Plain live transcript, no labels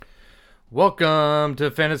Welcome to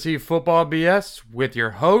Fantasy Football BS with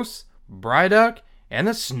your hosts, Bryduck and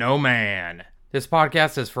the Snowman. This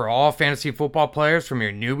podcast is for all fantasy football players, from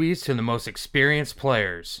your newbies to the most experienced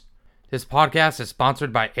players. This podcast is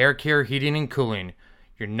sponsored by Air Care Heating and Cooling,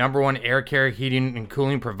 your number one air care heating and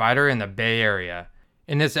cooling provider in the Bay Area.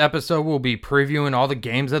 In this episode, we'll be previewing all the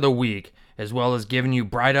games of the week, as well as giving you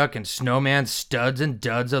Bryduck and Snowman studs and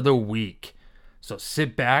duds of the week. So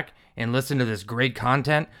sit back and listen to this great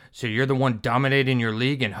content so you're the one dominating your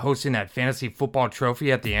league and hosting that fantasy football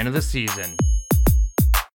trophy at the end of the season.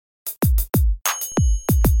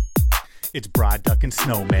 It's Bryduck and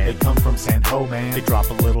Snowman. They come from San Ho, man. They drop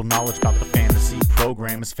a little knowledge about the fantasy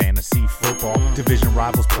program. It's fantasy football. Division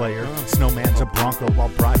rivals player. Snowman's a Bronco while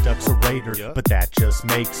Bryduck's a Raider. But that just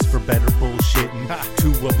makes for better bullshitting.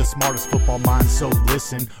 Two of the smartest football minds, so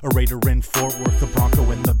listen. A Raider in Fort Worth, a Bronco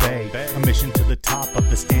in the Bay. A mission to the top of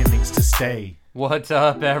the standings to stay. What's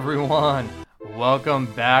up, everyone? Welcome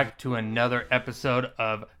back to another episode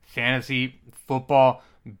of Fantasy Football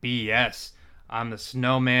BS. I'm the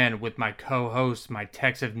Snowman with my co-host, my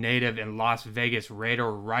Texas native and Las Vegas Raider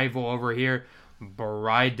rival over here,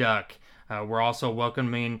 Bryduck. We're also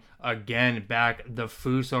welcoming again back the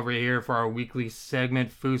Foos over here for our weekly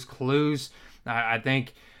segment, Foos Clues. I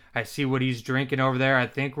think I see what he's drinking over there. I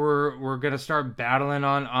think we're gonna start battling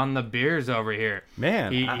on the beers over here.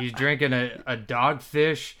 Man, he's drinking a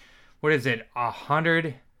Dogfish. What is it?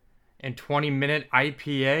 120-minute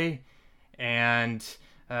IPA, and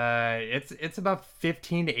it's about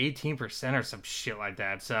 15 to 18% or some shit like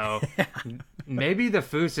that. So maybe the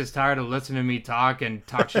Foos is tired of listening to me talk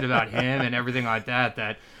shit about him and everything like that.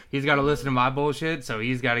 That he's got to listen to my bullshit, so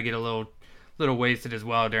he's got to get a little wasted as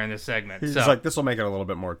well during this segment. He's like, this will make it a little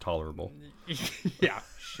bit more tolerable. Yeah,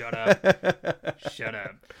 shut up, shut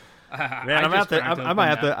up. Man,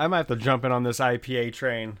 I might have to jump in on this IPA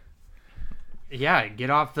train. Yeah, get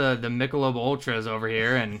off the Michelob Ultras over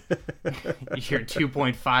here and your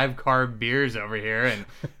 2.5 carb beers over here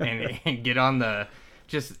and get on the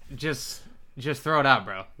just throw it out,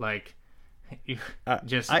 bro. Like, I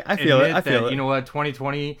feel it. You know what?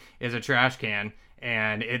 2020 is a trash can,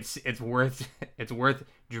 and it's worth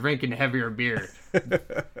drinking heavier beer.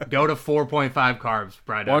 Go to 4.5 carbs, Bryduck.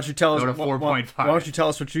 Why don't you tell us? Go to 4.5. Why don't you tell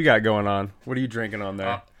us what you got going on? What are you drinking on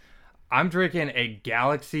there? I'm drinking a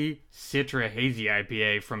Galaxy Citra Hazy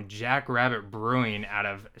IPA from Jack Rabbit Brewing out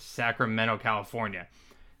of Sacramento, California.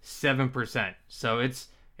 7%. So it's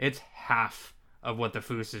half of what the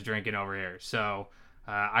Foos is drinking over here. So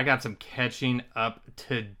I got some catching up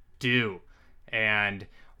to do. And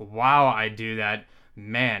while I do that,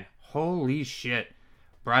 man, holy shit,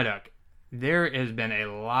 Bryduck, there has been a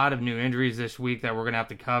lot of new injuries this week that we're going to have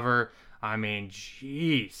to cover. I mean,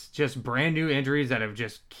 jeez, just brand new injuries that have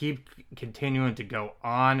just keep continuing to go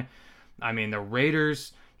on. I mean, the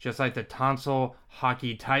Raiders, just like the Tonsil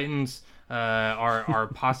Hockey Titans, are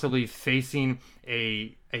possibly facing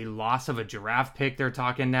a loss of a draft pick. They're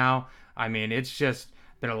talking now. I mean, it's just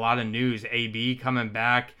been a lot of news. AB coming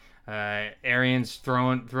back, Arians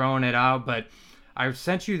throwing it out. But I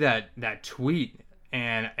sent you that tweet,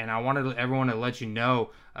 and I wanted everyone to let you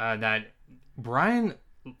know that Brian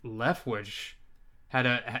Leftwich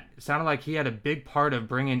sounded like he had a big part of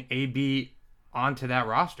bringing AB onto that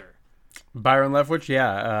roster. Byron Leftwich,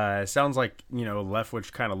 yeah. Sounds like,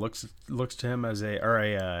 Leftwich kind of looks to him as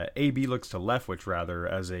AB looks to Leftwich rather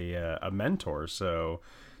as a mentor. So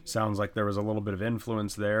sounds like there was a little bit of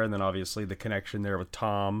influence there, and then obviously the connection there with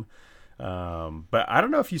Tom. But I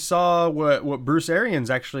don't know if you saw what Bruce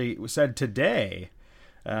Arians actually said today.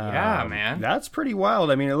 Yeah, man. That's pretty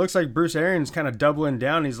wild. I mean, it looks like Bruce Arians kind of doubling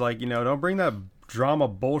down. He's like, don't bring that drama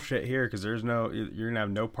bullshit here, because you're going to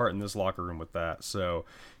have no part in this locker room with that. So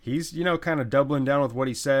he's, kind of doubling down with what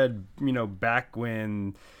he said, back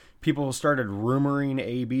when people started rumoring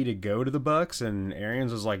AB to go to the Bucks, and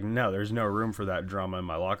Arians was like, no, there's no room for that drama in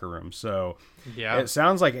my locker room. So yeah, it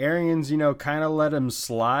sounds like Arians, kind of let him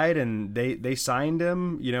slide, and they signed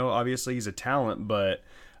him. Obviously he's a talent, but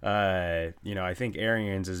I think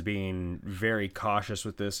Arians is being very cautious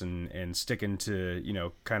with this and sticking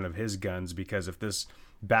to, kind of his guns, because if this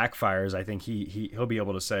backfires, I think he'll be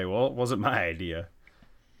able to say, well, it wasn't my idea.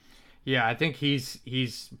 Yeah, I think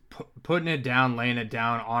he's putting it down, laying it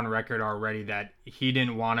down on record already that he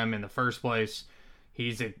didn't want him in the first place.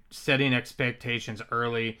 He's setting expectations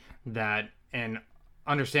early and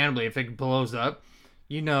understandably, if it blows up,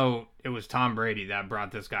 it was Tom Brady that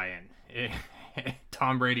brought this guy in.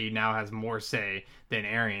 Tom Brady now has more say than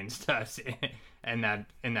Arians does in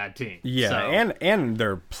that team. Yeah, so, and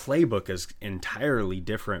their playbook is entirely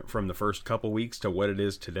different from the first couple weeks to what it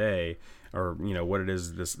is today, or what it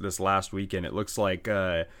is this last weekend. It looks like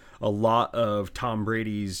a lot of Tom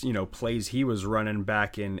Brady's plays he was running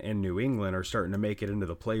back in New England are starting to make it into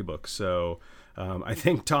the playbook. So I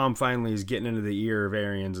think Tom finally is getting into the ear of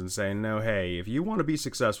Arians and saying, no, hey, if you want to be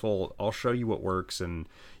successful, I'll show you what works. And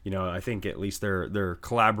I think at least they're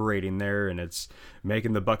collaborating there, and it's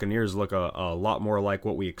making the Buccaneers look a lot more like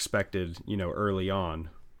what we expected early on.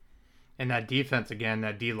 And that defense, again,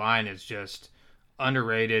 that D-line is just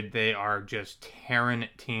underrated. They are just tearing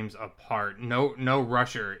teams apart. No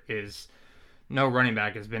running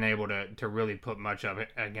back has been able to really put much of it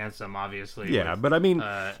against them, obviously. Yeah, but I mean,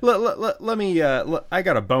 let me. I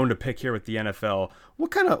got a bone to pick here with the NFL.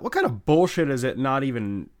 What kind of bullshit is it not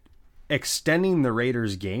even extending the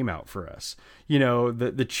Raiders' game out for us?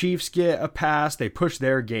 The Chiefs get a pass, they push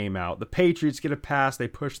their game out. The Patriots get a pass, they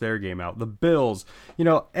push their game out. The Bills,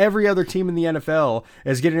 every other team in the NFL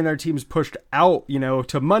is getting their teams pushed out,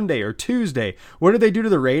 to Monday or Tuesday. What did they do to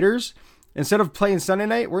the Raiders? Instead of playing Sunday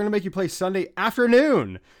night, we're going to make you play Sunday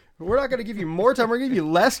afternoon. We're not going to give you more time. We're going to give you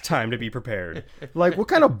less time to be prepared. Like, what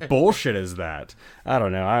kind of bullshit is that? I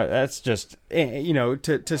don't know. That's just,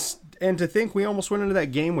 to think we almost went into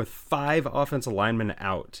that game with 5 offensive linemen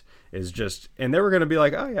out is just, and they were going to be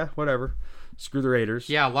like, oh yeah, whatever. Screw the Raiders.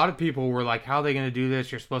 Yeah, a lot of people were like, how are they going to do this?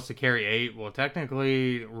 You're supposed to carry 8. Well,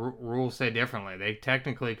 technically, rules say differently. They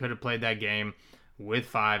technically could have played that game with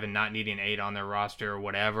 5 and not needing 8 on their roster or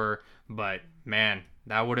whatever. But man,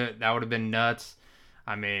 that would have been nuts.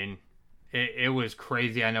 I mean, it was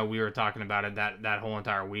crazy. I know we were talking about it that whole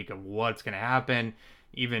entire week of what's going to happen.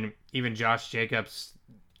 Even Josh Jacobs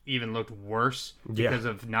even looked worse because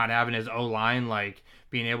of not having his O-line, like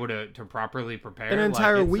being able to properly prepare. An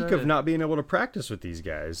entire week of not being able to practice with these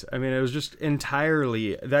guys. I mean, it was just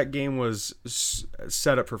entirely, that game was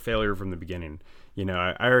set up for failure from the beginning.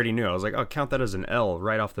 I already knew. I was like, oh, count that as an L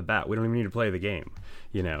right off the bat. We don't even need to play the game.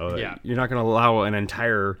 You're not going to allow an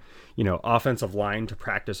entire, offensive line to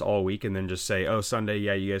practice all week and then just say, oh, Sunday,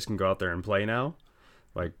 yeah, you guys can go out there and play now.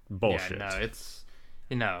 Like, bullshit. Yeah,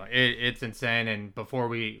 no, it's insane. And before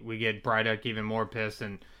we get Bryduck even more pissed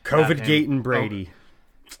and COVID gate and Brady.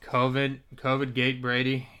 COVID gate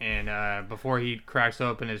Brady, and before he cracks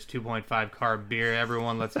open his 2.5 carb beer,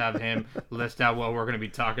 everyone, let's have him list out what we're going to be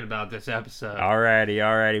talking about this episode.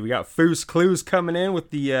 Alrighty. We got Foos Clues coming in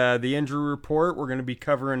with the injury report. We're going to be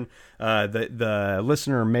covering the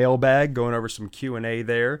listener mailbag, going over some Q&A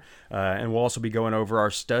there, and we'll also be going over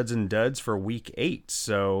our studs and duds for week 8.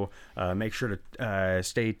 So make sure to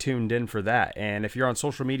stay tuned in for that. And if you're on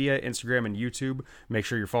social media, Instagram and YouTube, make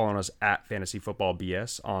sure you're following us at Fantasy Football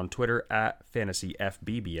BS, on Twitter at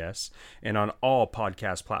FantasyFBBS, and on all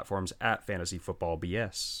podcast platforms at Fantasy Football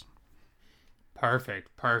BS. Perfect.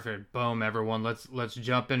 Boom, everyone. Let's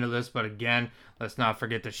jump into this, but again, let's not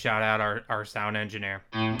forget to shout out our sound engineer.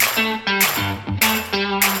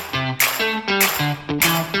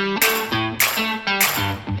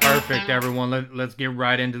 Perfect, everyone. Let's get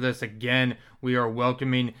right into this. Again, we are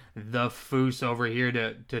welcoming the Foos over here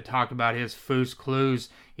to talk about his Foos Clues.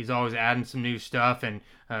 He's always adding some new stuff and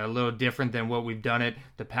a little different than what we've done it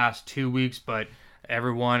the past 2 weeks. But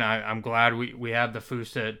everyone, I'm glad we have the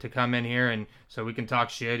Foos to come in here, and so we can talk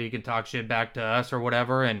shit. He can talk shit back to us or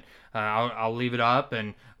whatever, and I'll leave it up.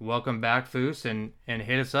 And welcome back, Foos, and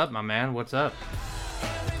hit us up, my man. What's up?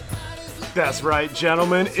 That's right,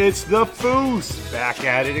 gentlemen. It's the Foos, back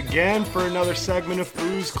at it again for another segment of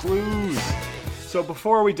Foos Clues. So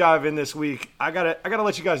before we dive in this week, I gotta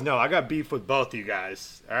let you guys know I got beef with both of you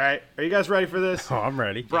guys. All right, are you guys ready for this? Oh, I'm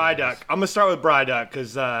ready. Bryduck. I'm gonna start with Bryduck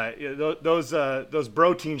because those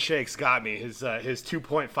protein shakes got me. His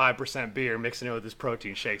 2.5% beer mixing it with his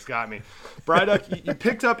protein shakes got me. Bryduck, you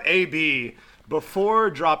picked up AB before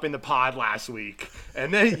dropping the pod last week,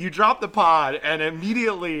 and then you dropped the pod, and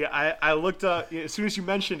immediately I looked up, as soon as you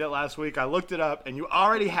mentioned it last week, I looked it up, and you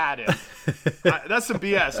already had it. That's some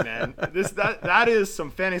BS, man. That is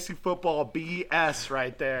some fantasy football BS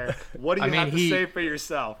right there. What do you have to say for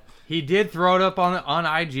yourself? He did throw it up on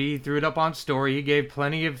IG, threw it up on story. He gave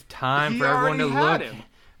plenty of time for everyone to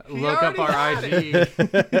look up our IG.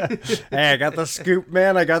 Hey, I got the scoop,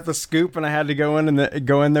 man. I got the scoop, and I had to go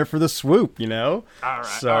in there for the swoop. All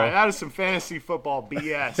right. That is some fantasy football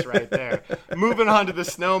BS right there. Moving on to the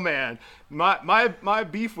snowman. My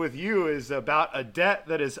beef with you is about a debt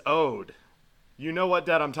that is owed. You know what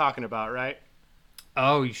debt I'm talking about, right?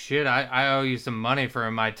 Oh shit! I owe you some money for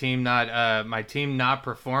my team not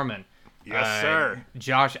performing. Yes, sir.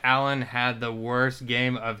 Josh Allen had the worst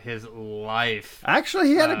game of his life. Actually,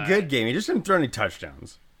 he had a good game. He just didn't throw any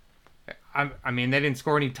touchdowns. I mean, they didn't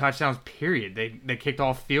score any touchdowns, period. They kicked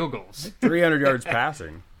all field goals. 300 yards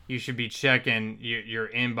passing. You should be checking your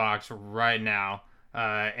inbox right now.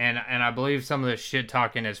 And I believe some of the shit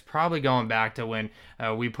talking is probably going back to when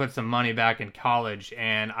we put some money back in college,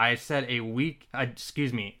 and I set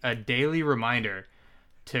a daily reminder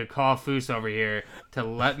to call Foose over here to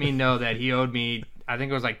let me know that he owed me, I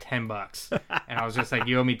think it was like $10, and I was just like,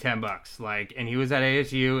 you owe me $10, like, and he was at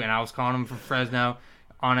ASU, and I was calling him from Fresno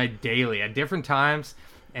on a daily at different times,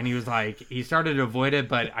 and he was like, he started to avoid it,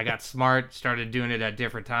 but I got smart, started doing it at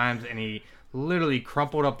different times, and he literally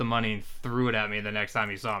crumpled up the money and threw it at me the next time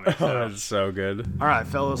he saw me. So. Oh, that's so good. All right,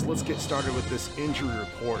 fellas, let's get started with this injury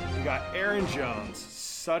report. We got Aaron Jones.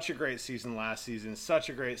 Such a great season last season. Such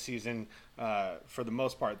a great season for the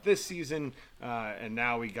most part this season. And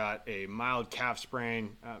now we got a mild calf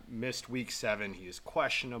sprain. Missed week 7. He is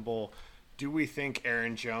questionable. Do we think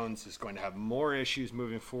Aaron Jones is going to have more issues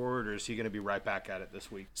moving forward, or is he going to be right back at it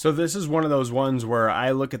this week? So this is one of those ones where I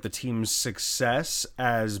look at the team's success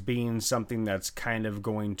as being something that's kind of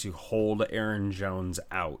going to hold Aaron Jones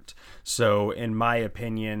out. So in my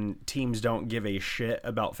opinion, teams don't give a shit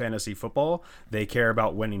about fantasy football. They care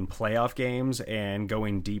about winning playoff games and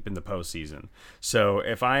going deep in the postseason. So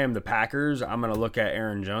if I am the Packers, I'm going to look at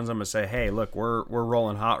Aaron Jones. I'm going to say, hey, look, we're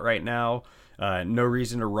rolling hot right now. No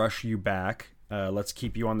reason to rush you back. Let's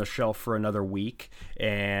keep you on the shelf for another week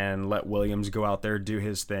and let Williams go out there, do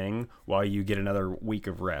his thing while you get another week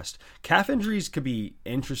of rest. Calf injuries could be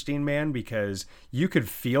interesting, man, because you could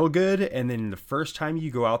feel good, and then the first time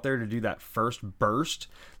you go out there to do that first burst,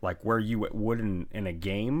 like where you would in a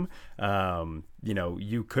game,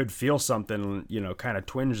 you could feel something, kind of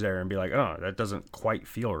twinge there and be like, oh, that doesn't quite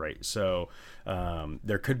feel right. So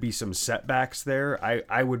there could be some setbacks there.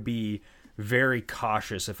 I would be very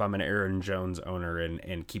cautious if I'm an Aaron Jones owner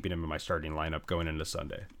and keeping him in my starting lineup going into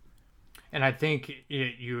Sunday. And I think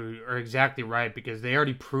you are exactly right, because they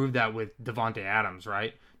already proved that with Davante Adams,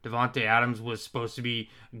 right? Davante Adams was supposed to be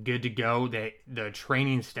good to go. The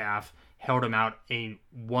training staff held him out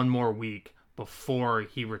one more week before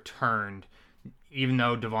he returned, even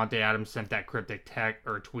though Davante Adams sent that cryptic text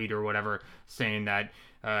or tweet or whatever saying that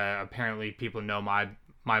apparently people know my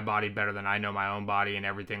body better than I know my own body and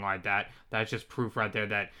everything like that. That's just proof right there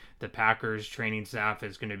that the Packers training staff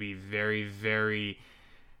is going to be very, very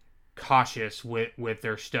cautious with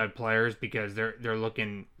their stud players, because they're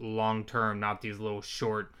looking long term, not these little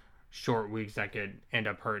short weeks that could end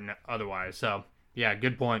up hurting otherwise. So yeah,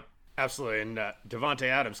 good point. Absolutely. And Davante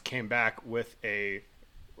Adams came back with a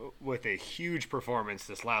huge performance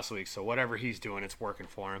this last week, so whatever he's doing, it's working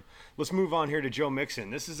for him. Let's move on here to Joe Mixon.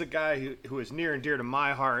 This is a guy who is near and dear to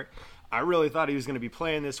my heart. I really thought he was going to be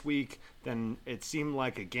playing this week. Then it seemed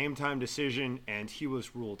like a game time decision, and he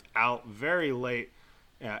was ruled out very late.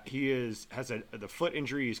 He has the foot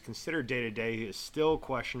injury. He's considered day-to-day. He is still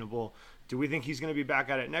questionable. Do we think he's going to be back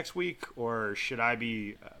at it next week, or should I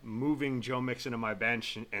be moving Joe Mixon to my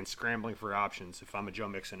bench and scrambling for options if I'm a Joe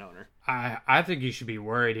Mixon owner? I think you should be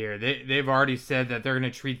worried here. They've already said that they're going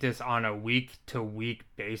to treat this on a week-to-week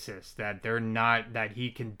basis, that that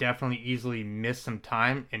he can definitely easily miss some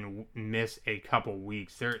time and miss a couple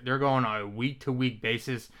weeks. They're going on a week-to-week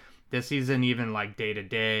basis. This isn't even like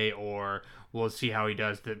day-to-day, or we'll see how he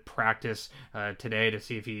does the practice today to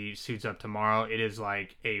see if he suits up tomorrow. It is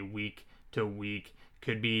like a week to week.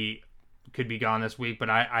 Could be gone this week, but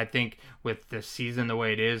I think with the season the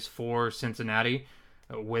way it is for Cincinnati,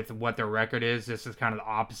 with what their record is, this is kind of the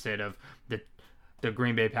opposite of the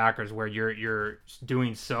Green Bay Packers, where you're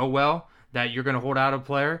doing so well that you're going to hold out a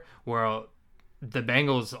player, where the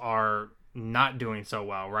Bengals are not doing so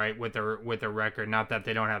well, right, with their record. Not that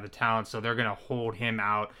they don't have the talent, so they're going to hold him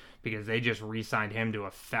out because they just re-signed him to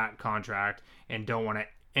a fat contract and don't want to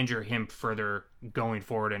injure him further going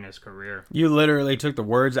forward in his career. You literally took the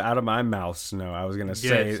words out of my mouth, Snow. I was going to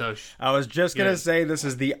say, I was just going to say this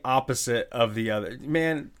is the opposite of the other.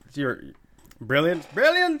 Man, you're brilliant.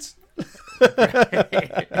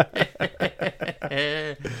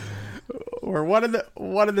 We're one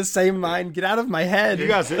of the same mind. Get out of my head. You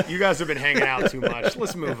guys have been hanging out too much.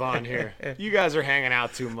 Let's move on here. You guys are hanging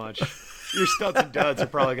out too much. Your studs and duds are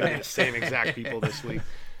probably going to be the same exact people this week.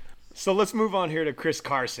 So let's move on here to Chris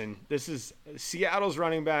Carson. This is Seattle's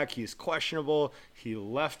running back. He's questionable. He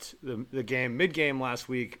left the game mid-game last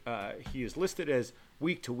week. He is listed as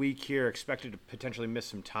week to week here, expected to potentially miss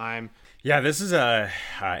some time. Yeah, this is an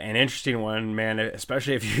interesting one, man,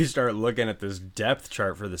 especially if you start looking at this depth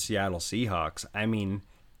chart for the Seattle Seahawks. I mean,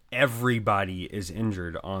 everybody is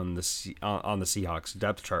injured on the on the Seahawks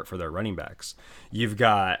depth chart for their running backs. You've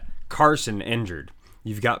got Carson injured.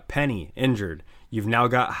 You've got Penny injured. You've now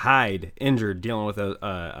got Hyde injured, dealing with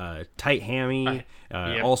a tight hammy,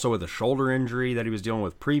 also with a shoulder injury that he was dealing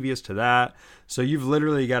with previous to that. So you've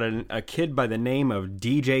literally got a kid by the name of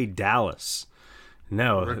DJ Dallas.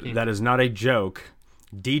 No, that is not a joke.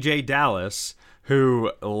 DJ Dallas,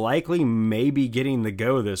 who likely may be getting the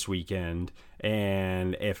go this weekend.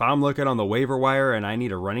 And if I'm looking on the waiver wire and I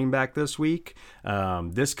need a running back this week,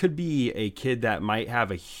 this could be a kid that might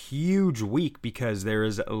have a huge week because there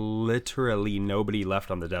is literally nobody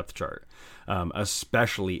left on the depth chart,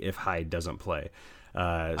 especially if Hyde doesn't play.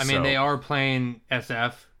 I mean, they are playing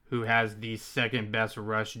SF, who has the second best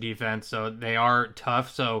rush defense, so they are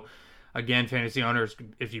tough. So, again, fantasy owners,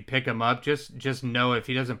 if you pick him up, just know if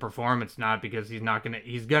he doesn't perform, it's not because he's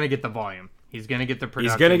gonna get the volume. He's gonna get the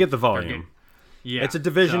production. He's gonna get the volume. Yeah, it's a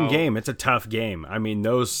division game. It's a tough game. I mean,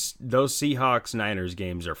 those Seahawks Niners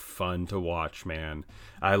games are fun to watch, man.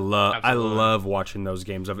 I love watching those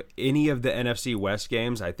games. Of any of the NFC West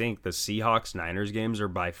games, I think the Seahawks Niners games are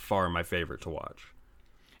by far my favorite to watch.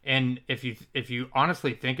 And if you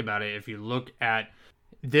honestly think about it, if you look at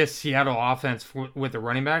this Seattle offense with the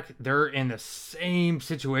running back, they're in the same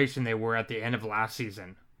situation they were at the end of last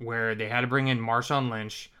season, where they had to bring in Marshawn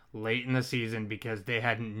Lynch late in the season because they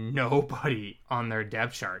had nobody on their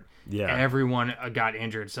depth chart. Yeah, everyone got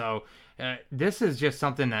injured. So this is just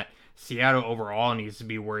something that Seattle overall needs to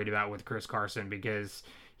be worried about with Chris Carson, because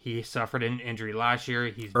he suffered an injury last year.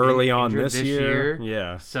 He's early on this year.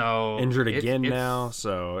 Yeah, so injured again now.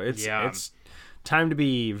 So it's time to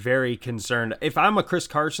be very concerned. If I'm a Chris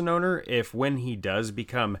Carson owner, if when he does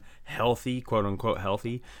become healthy, quote unquote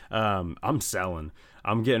healthy, I'm selling.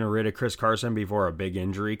 I'm getting rid of Chris Carson before a big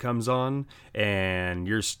injury comes on, and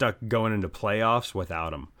you're stuck going into playoffs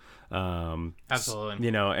without him. Absolutely.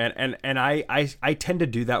 You know, and I tend to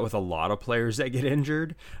do that with a lot of players that get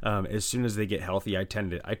injured. As soon as they get healthy, I tend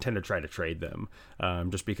to try to trade them,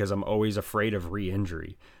 just because I'm always afraid of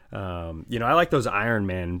re-injury. You know, I like those Iron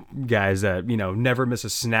Man guys that, you know, never miss a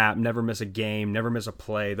snap, never miss a game, never miss a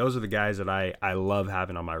play. Those are the guys that I love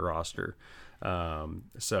having on my roster.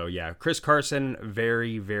 So yeah, Chris Carson,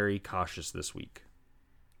 very, very cautious this week.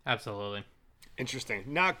 Absolutely. Interesting.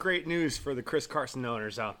 Not great news for the Chris Carson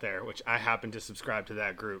owners out there, which I happen to subscribe to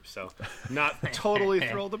that group. So not totally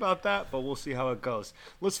thrilled about that, but we'll see how it goes.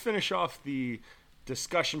 Let's finish off the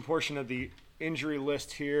discussion portion of the injury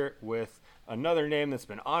list here with another name that's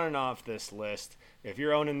been on and off this list. If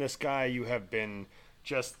you're owning this guy, you have been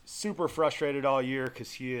just super frustrated all year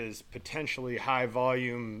because he is potentially high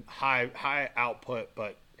volume, high output,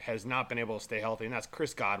 but has not been able to stay healthy, and that's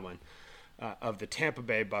Chris Godwin of the Tampa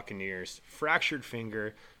Bay Buccaneers. Fractured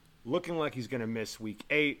finger, looking like he's going to miss week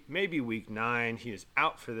 8, maybe week 9. He is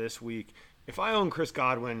out for this week. If I own Chris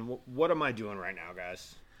Godwin, what am I doing right now,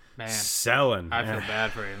 guys? Man, selling. I feel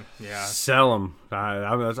bad for him. Yeah, sell him.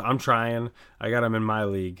 I'm trying. I got him in my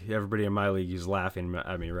league. Everybody in my league is laughing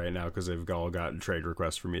at me right now because they've all gotten trade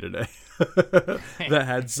requests for me today that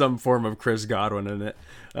had some form of Chris Godwin in it.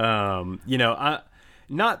 You know,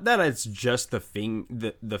 not that it's just the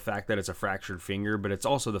fact that it's a fractured finger, but it's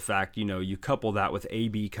also the fact, you know, you couple that with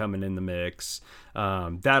AB coming in the mix.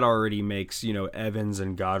 That already makes, you know, Evans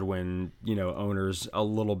and Godwin, you know, owners a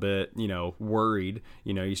little bit, you know, worried.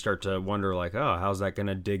 You know, you start to wonder like, oh, how's that going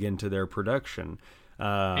to dig into their production?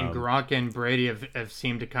 And Gronk and Brady have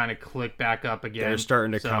seemed to kind of click back up again. They're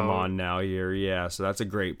starting to come on now here, yeah. So that's a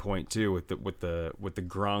great point too with the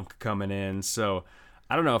Gronk coming in. So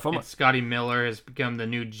I don't know if Scotty Miller has become the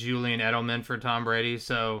new Julian Edelman for Tom Brady.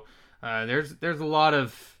 So there's a lot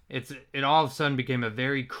of it all of a sudden became a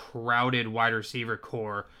very crowded wide receiver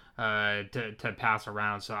core to pass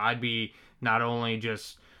around. So I'd be not only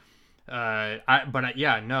just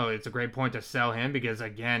it's a great point to sell him because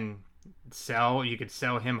again, you could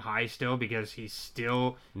sell him high still because he's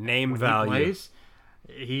still name value.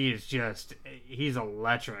 He's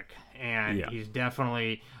electric, and he's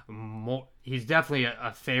definitely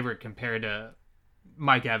a favorite compared to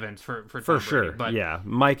Mike Evans for Tom sure. Brady. But yeah,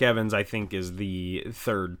 Mike Evans I think is the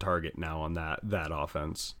third target now on that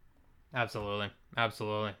offense. Absolutely.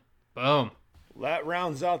 Boom. That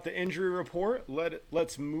rounds out the injury report.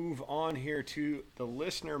 Let's move on here to the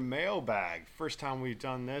listener mailbag. First time we've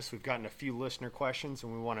done this, we've gotten a few listener questions,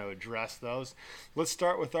 and we want to address those. Let's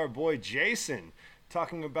start with our boy Jason.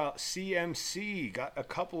 talking about CMC. Got a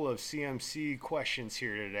couple of CMC questions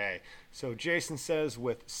here today. So Jason says,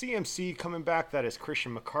 with CMC coming back, that is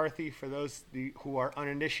Christian McCarthy, for those who are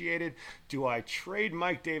uninitiated, do I trade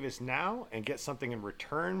Mike Davis now and get something in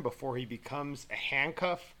return before he becomes a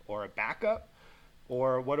handcuff or a backup?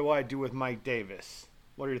 Or what do I do with Mike Davis?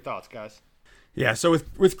 What are your thoughts, guys? Yeah, so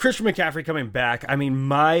with Christian McCaffrey coming back, I mean,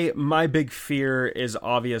 my big fear is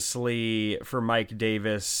obviously for Mike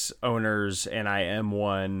Davis owners, and I am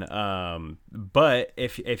one. But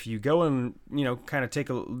if you go and kind of take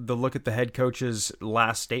the look at the head coach's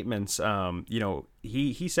last statements,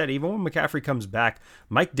 he said even when McCaffrey comes back,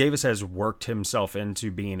 Mike Davis has worked himself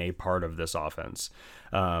into being a part of this offense.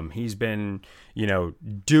 He's been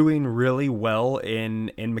doing really well in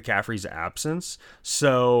McCaffrey's absence.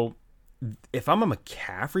 So if I'm a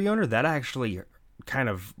McCaffrey owner, that actually kind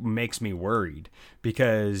of makes me worried,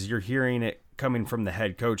 because you're hearing it coming from the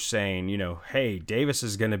head coach saying, hey, Davis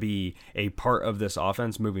is going to be a part of this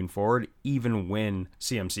offense moving forward, even when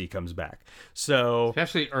CMC comes back. So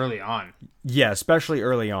especially early on. Yeah, especially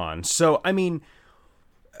early on. So, I mean,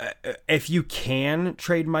 if you can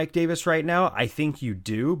trade Mike Davis right now, I think you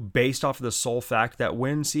do, based off of the sole fact that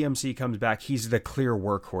when CMC comes back, he's the clear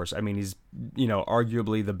workhorse. I mean, he's,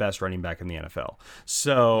 arguably the best running back in the NFL.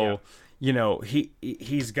 So,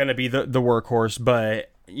 he's going to be the workhorse, but,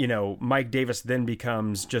 Mike Davis then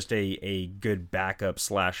becomes just a good backup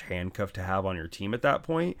 / handcuff to have on your team at that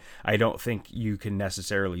point. I don't think you can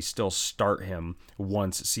necessarily still start him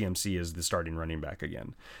once CMC is the starting running back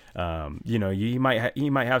again. You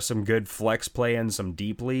might have some good flex play in some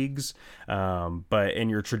deep leagues, but in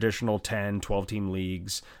your traditional 10, 12 team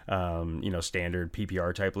leagues, standard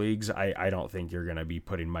PPR type leagues, I don't think you're going to be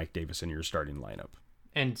putting Mike Davis in your starting lineup.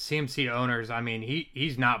 And CMC owners, I mean,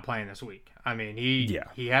 he's not playing this week. I mean,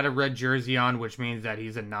 he had a red jersey on, which means that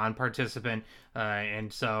he's a non-participant,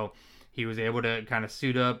 and so he was able to kind of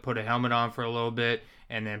suit up, put a helmet on for a little bit,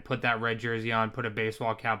 and then put that red jersey on, put a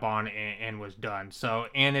baseball cap on, and was done. So,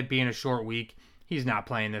 and it being a short week, he's not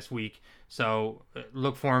playing this week. So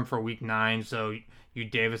look for him for week 9. So you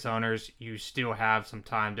Davis owners, you still have some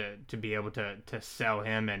time to be able to sell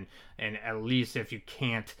him, and at least if you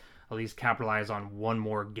can't, at least capitalize on one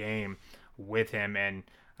more game with him. And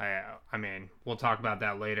I mean, we'll talk about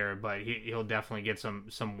that later, but he'll definitely get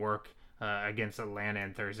some work against Atlanta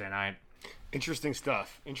on Thursday night. Interesting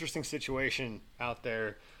stuff. Interesting situation out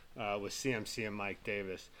there with CMC and Mike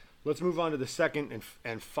Davis. Let's move on to the second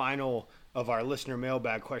and final of our listener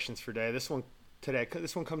mailbag questions for today. This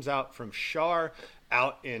one comes out from Shar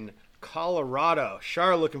out in Colorado.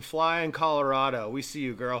 Shar looking fly in Colorado. We see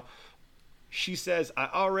you, girl. She says, I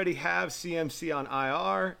already have CMC on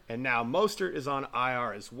IR, and now Mostert is on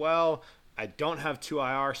IR as well. I don't have 2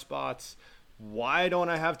 IR spots. Why don't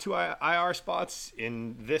I have 2 IR spots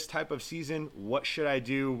in this type of season? What should I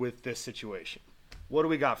do with this situation? What do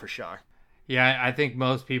we got for Shar? Yeah, I think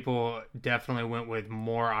most people definitely went with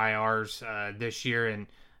more IRs this year. And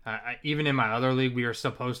even in my other league, we were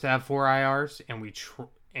supposed to have 4 IRs, and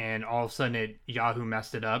and all of a sudden Yahoo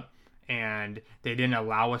messed it up, and they didn't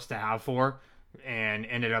allow us to have 4, and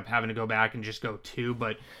ended up having to go back and just go 2.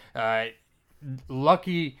 But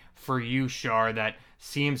lucky for you, Shar, that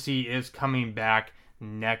CMC is coming back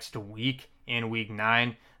next week in week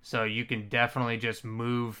 9. So you can definitely just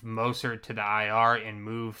move Mostert to the IR and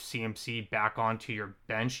move CMC back onto your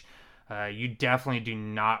bench. You definitely do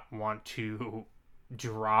not want to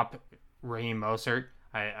drop Raheem Mostert.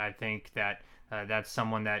 I think that that's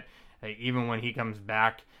someone that even when he comes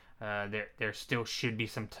back, there still should be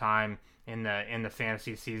some time in the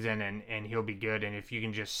fantasy season, and he'll be good. And if you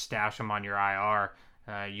can just stash him on your IR,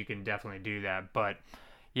 you can definitely do that. But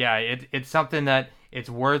yeah, it's something that it's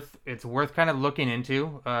worth kind of looking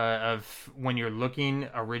into. Of when you're looking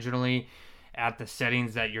originally at the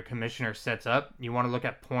settings that your commissioner sets up, you want to look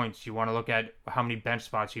at points. You want to look at how many bench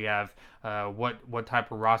spots you have, what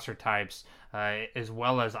type of roster types, as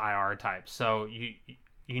well as IR types. So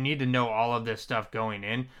you need to know all of this stuff going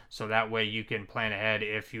in, so that way you can plan ahead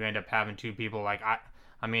if you end up having 2 people. Like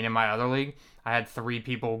I mean, in my other league, I had 3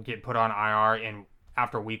 people get put on IR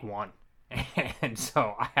after week 1. And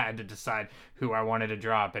so I had to decide who I wanted to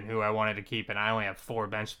drop and who I wanted to keep, and I only have 4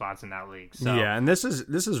 bench spots in that league. So yeah, and this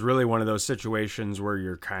is really one of those situations where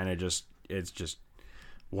you're kind of it's just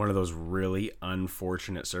one of those really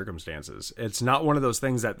unfortunate circumstances. It's not one of those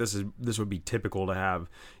things that this would be typical to have,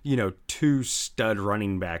 2 stud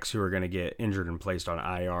running backs who are going to get injured and placed on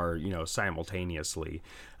IR, simultaneously.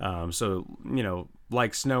 So,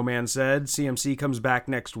 like Snowman said, CMC comes back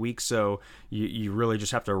next week, so you really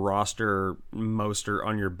just have to roster Mostert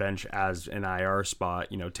on your bench as an IR spot,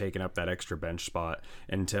 taking up that extra bench spot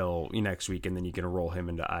until next week, and then you can roll him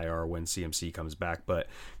into IR when CMC comes back. But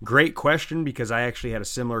great question, because I actually had a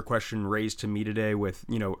similar question raised to me today with,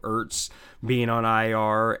 Ertz being on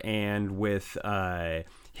IR and with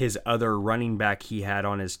his other running back he had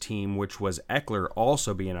on his team, which was Eckler,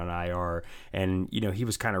 also being on IR. And, he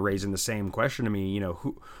was kind of raising the same question to me,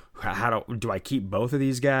 how do I keep both of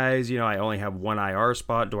these guys? I only have one IR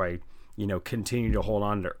spot. Do I, continue to hold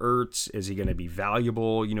on to Ertz? Is he going to be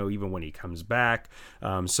valuable, even when he comes back?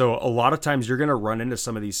 So a lot of times you're going to run into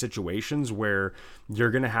some of these situations where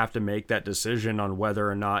you're going to have to make that decision on whether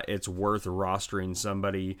or not it's worth rostering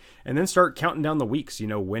somebody, and then start counting down the weeks.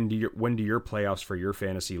 When do your playoffs for your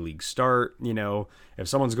fantasy league start? If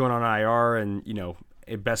someone's going on IR and,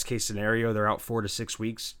 a best case scenario, they're out 4 to 6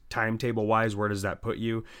 weeks. Timetable wise, where does that put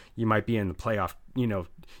you? You might be in the playoff, you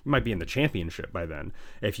might be in the championship by then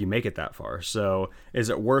if you make it that far. So is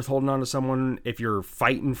it worth holding on to someone if you're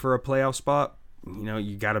fighting for a playoff spot?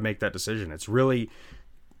 You got to make that decision. It's really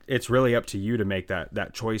up to you to make that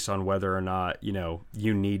choice on whether or not,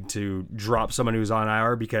 you need to drop someone who's on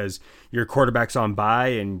IR because your quarterback's on bye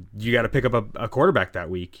and you got to pick up a quarterback that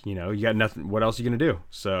week. You got nothing. What else are you going to do?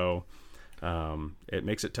 So it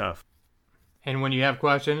makes it tough. And when you have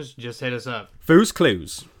questions, just hit us up. Foos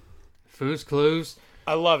Clues.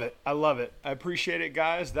 I love it. I appreciate it,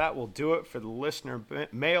 guys. That will do it for the listener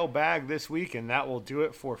mailbag this week, and that will do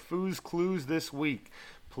it for Foos Clues this week.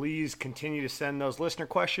 Please continue to send those listener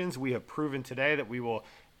questions. We have proven today that we will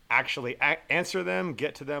actually answer them,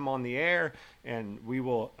 get to them on the air, and we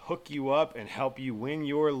will hook you up and help you win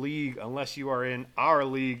your league, unless you are in our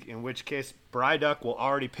league, in which case Bryduck will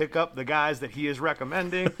already pick up the guys that he is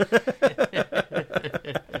recommending.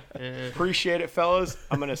 Appreciate it, fellas.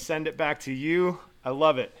 I'm going to send it back to you. I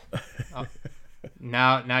love it.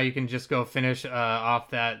 Now you can just go finish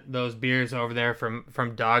off those beers over there from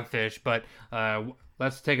Dogfish, but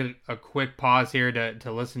let's take a quick pause here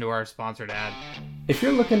to listen to our sponsored ad. If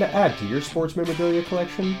you're looking to add to your sports memorabilia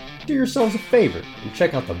collection, do yourselves a favor and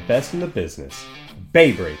check out the best in the business,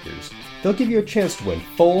 Bay Breakers. They'll give you a chance to win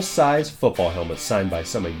full-size football helmets signed by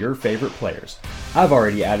some of your favorite players. I've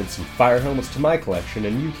already added some fire helmets to my collection,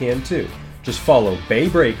 and you can too. Just follow Bay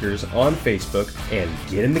Breakers on Facebook and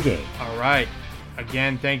get in the game. All right.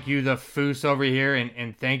 Again, thank you, the Foos over here,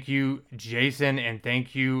 and thank you, Jason, and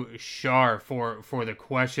thank you, Shar, for the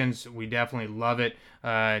questions. We definitely love it.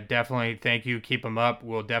 Definitely thank you. Keep them up.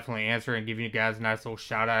 We'll definitely answer and give you guys a nice little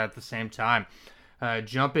shout out at the same time.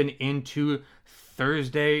 Jumping into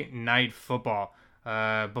Thursday night football.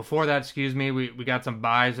 Before that, we got some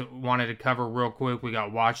buys wanted to cover real quick. We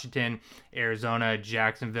got Washington, Arizona,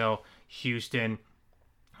 Jacksonville, Houston.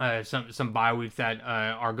 Some bye weeks that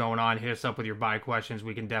are going on. Hit us up with your bye questions.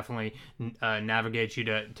 We can definitely navigate you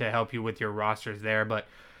to help you with your rosters there. But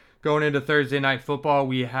going into Thursday night football,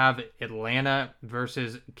 we have Atlanta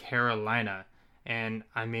versus Carolina. And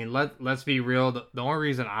I mean, let's be real. The only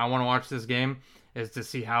reason I want to watch this game is to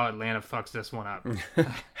see how Atlanta fucks this one up.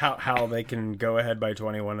 how they can go ahead by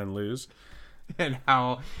 21 and lose. And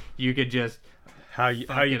how you could just how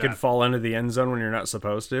you could fall into the end zone when you're not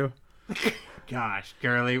supposed to. Gosh,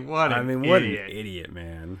 Gurley, what an idiot,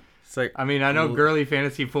 man. It's like, I mean, I know Gurley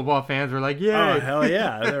fantasy football fans were like, "Yeah, oh hell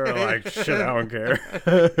yeah!" They were like, "Shit, I don't care."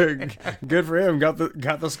 Good for him. Got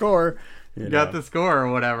the score. Got the score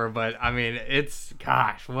or whatever. But I mean,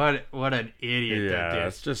 what an idiot. Yeah,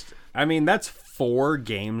 it's just. I mean, that's 4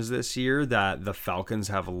 games this year that the Falcons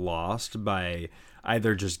have lost by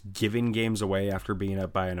either just giving games away after being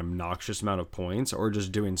up by an obnoxious amount of points, or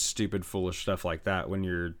just doing stupid, foolish stuff like that when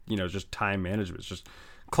you're, just time management. It's just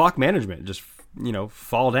clock management. Just,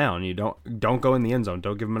 fall down. You don't go in the end zone.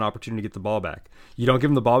 Don't give them an opportunity to get the ball back. You don't give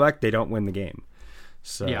them the ball back, they don't win the game.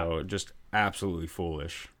 So just absolutely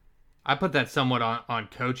foolish. I put that somewhat on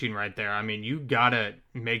coaching right there. I mean, you gotta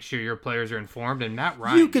make sure your players are informed. And Matt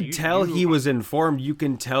Ryan, you could tell he was informed. You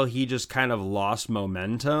can tell he just kind of lost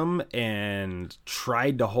momentum and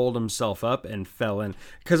tried to hold himself up and fell in.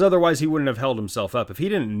 Because otherwise, he wouldn't have held himself up. If he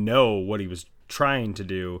didn't know what he was trying to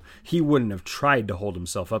do, he wouldn't have tried to hold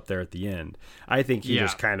himself up there at the end. I think he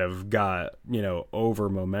just kind of got over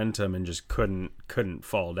momentum and just couldn't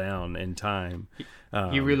fall down in time.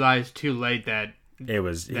 He realized too late that. He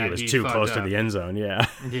was too close to the end zone. Yeah.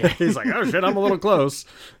 He's like, oh shit, I'm a little close,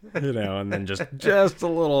 and then just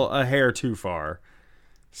a hair too far.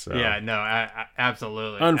 So yeah, no,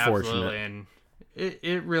 absolutely, unfortunate, absolutely. And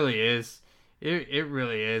it really is. It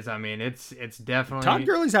really is. I mean, it's definitely Todd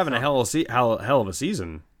Gurley's having a hell of a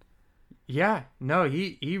season. Yeah, no,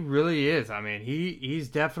 he really is. I mean, he's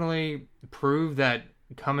definitely proved that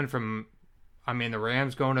coming from, I mean, the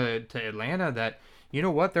Rams going to Atlanta, that you know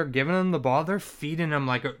what, they're giving him the ball, they're feeding him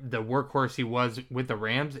like the workhorse he was with the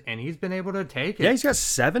Rams, and he's been able to take it. Yeah, he's got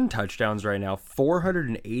 7 touchdowns right now,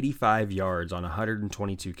 485 yards on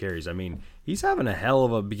 122 carries. I mean, he's having a hell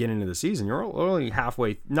of a beginning of the season. You're only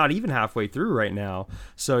not even halfway through right now.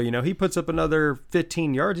 So, you know, he puts up another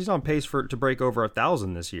 15 yards. He's on pace to break over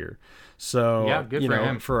 1,000 this year. So, yeah, good for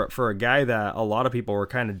him. For a guy that a lot of people were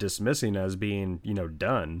kind of dismissing as being, you know,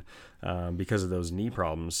 done because of those knee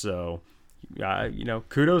problems. So, you know,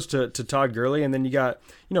 kudos to Todd Gurley. And then you got,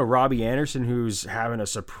 you know, Robbie Anderson, who's having a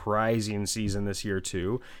surprising season this year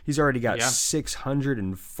too. He's already got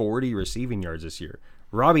 640 receiving yards this year.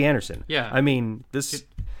 Robbie Anderson. Yeah. I mean, this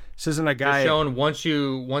isn't a guy. Just showing once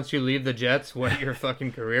you leave the Jets, what your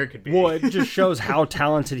fucking career could be. Well, it just shows how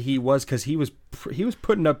talented he was, because he was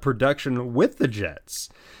putting up production with the Jets.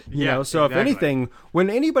 You know, so exactly. If anything, when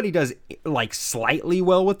anybody does like slightly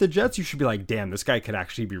well with the Jets, you should be like, damn, this guy could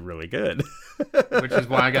actually be really good. Which is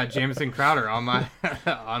why I got Jamison Crowder on my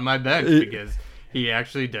on my bench, because he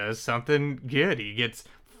actually does something good. He gets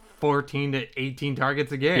 14 to 18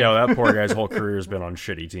 targets a game. Yeah, that poor guy's whole career has been on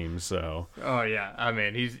shitty teams. So. Oh yeah, I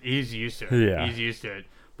mean he's used to it. Yeah. He's used to it.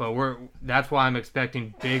 But that's why I'm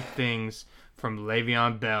expecting big things from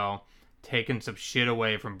Le'Veon Bell, taking some shit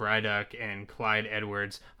away from Bryduck and Clyde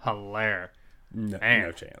Edwards-Helaire.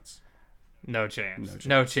 No chance. No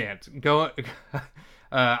chance. Go.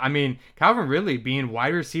 I mean, Calvin Ridley being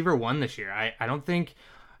wide receiver 1 this year. I don't think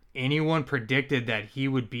anyone predicted that he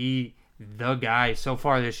would be the guy so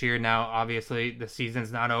far this year. Now, obviously, the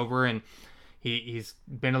season's not over, and he's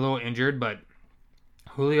been a little injured, but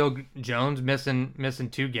Julio Jones missing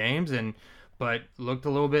 2 games, but looked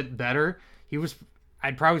a little bit better.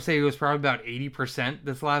 I'd probably say he was probably about 80%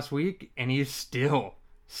 this last week, and he's still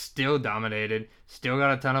dominated, still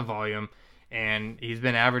got a ton of volume, and he's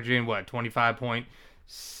been averaging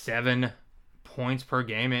 25.7 points per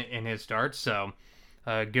game in his starts. So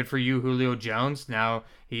good for you, Julio Jones. Now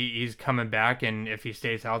he's coming back, and if he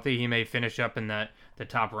stays healthy, he may finish up in the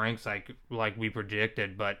top ranks like we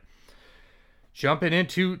predicted. But jumping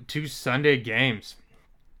into Sunday games,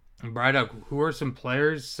 Bryduck, who are some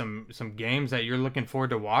players, some games that you're looking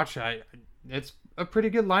forward to watch? It's a pretty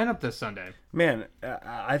good lineup this Sunday. Man,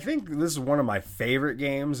 I think this is one of my favorite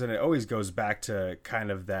games, and it always goes back to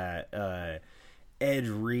kind of that Ed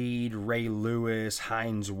Reed, Ray Lewis,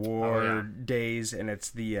 Hines Ward days, and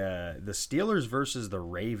it's the Steelers versus the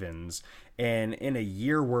Ravens, and in a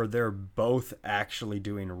year where they're both actually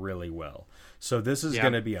doing really well. So this is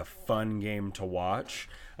going to be a fun game to watch.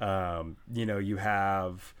 You know, you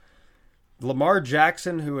have Lamar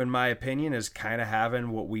Jackson, who in my opinion is kind of having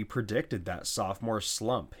what we predicted, that sophomore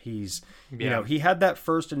slump. He's, you know, he had that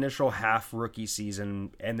first initial half rookie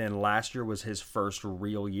season, and then last year was his first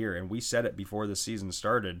real year. And we said it before the season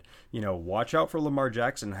started, you know, watch out for Lamar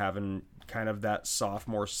Jackson having kind of that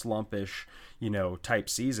sophomore slumpish, you know, type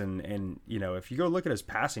season. And, you know, if you go look at his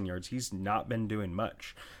passing yards, he's not been doing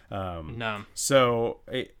much. No. So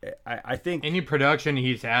I think any production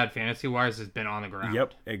he's had fantasy-wise has been on the ground.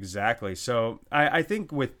 Yep, exactly. So I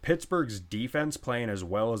think with Pittsburgh's defense playing as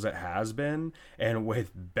well as it has been, and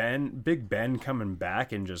with Big Ben coming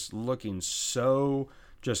back and just looking so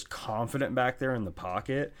just confident back there in the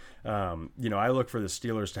pocket, you know, I look for the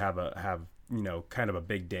Steelers to have you know, kind of a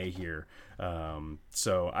big day here.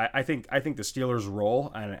 So I think the Steelers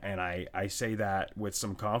roll, and I say that with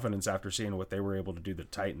some confidence after seeing what they were able to do to the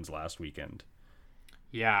Titans last weekend.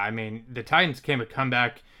 Yeah, I mean, the Titans came a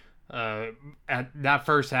comeback at that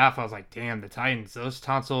first half. I was like, damn, the Titans, those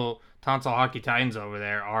tonsil hockey Titans over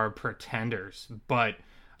there are pretenders. But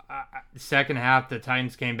second half, the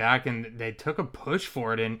Titans came back and they took a push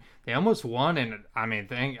for it, and they almost won. And I mean,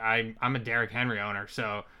 I'm a Derrick Henry owner,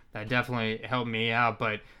 so that definitely helped me out,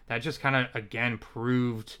 but that just kind of, again,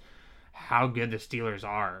 proved how good the Steelers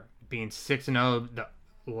are. Being 6-0, the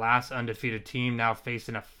last undefeated team, now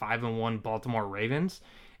facing a 5-1 Baltimore Ravens.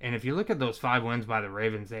 And if you look at those 5 wins by the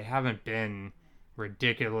Ravens, they haven't been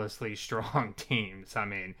ridiculously strong teams. I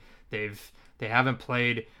mean, they haven't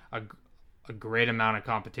played a great amount of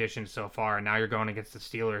competition so far, and now you're going against the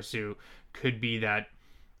Steelers, who could be that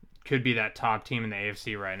top team in the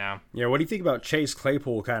AFC right now. Yeah, what do you think about Chase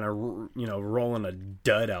Claypool kind of, you know, rolling a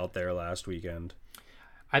dud out there last weekend?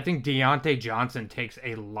 I think Deontay Johnson takes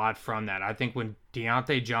a lot from that. I think when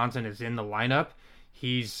Deontay Johnson is in the lineup,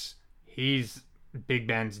 he's Big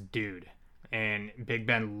Ben's dude. And Big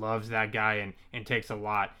Ben loves that guy and takes a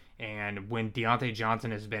lot. And when Deontay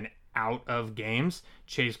Johnson has been out of games,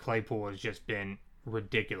 Chase Claypool has just been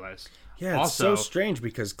ridiculous. Yeah, it's so strange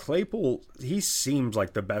because Claypool, he seems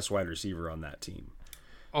like the best wide receiver on that team.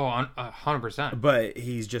 Oh, 100%. But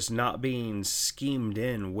he's just not being schemed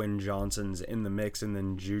in when Johnson's in the mix, and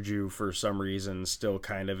then Juju, for some reason, still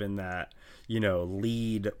kind of in that,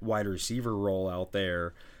 lead wide receiver role out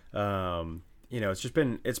there.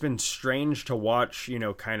 It's been strange to watch,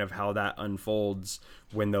 kind of how that unfolds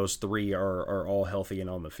when those three are all healthy and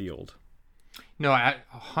on the field. No,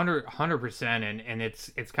 100%, and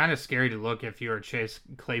it's kind of scary to look if you're a Chase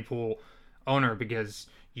Claypool owner, because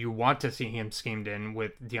you want to see him schemed in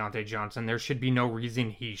with Deontay Johnson. There should be no reason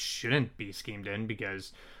he shouldn't be schemed in,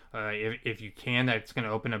 because if you can, that's going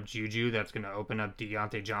to open up Juju, that's going to open up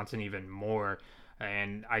Deontay Johnson even more.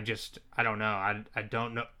 And I don't know. I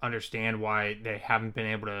don't understand why they haven't been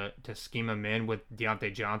able to scheme him in with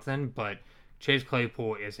Deontay Johnson, but Chase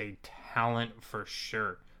Claypool is a talent for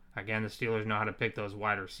sure. Again, the Steelers know how to pick those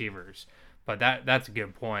wide receivers. But that's a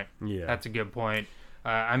good point. Yeah. That's a good point.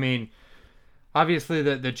 Obviously,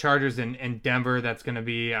 the Chargers in Denver, that's going to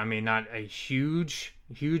be, not a huge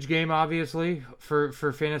game, obviously, for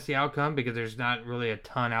fantasy outcome, because there's not really a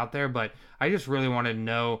ton out there. But I just really wanted to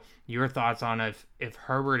know your thoughts on if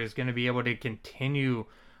Herbert is going to be able to continue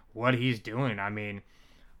what he's doing.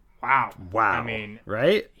 Wow.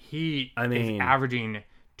 Right? He is averaging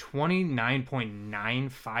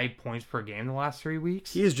 29.95 points per game the last 3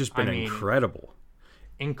 weeks. He has just been incredible.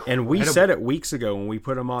 Incredible. And we said it weeks ago when we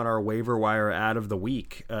put him on our waiver wire ad of the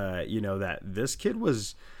week, that this kid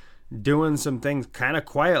was doing some things kind of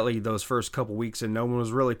quietly those first couple weeks, and no one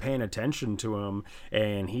was really paying attention to him,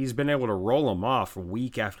 and he's been able to roll them off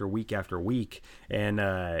week after week after week. And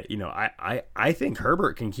I think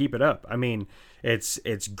Herbert can keep it up.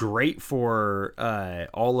 It's great for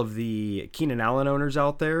all of the Keenan Allen owners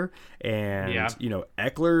out there, and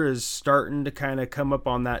Eckler is starting to kind of come up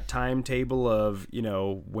on that timetable of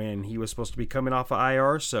when he was supposed to be coming off of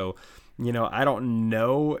IR. So I don't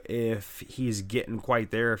know if he's getting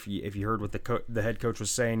quite there. If you heard what the head coach was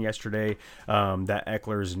saying yesterday, that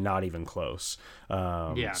Eckler's not even close.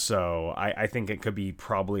 So I think it could be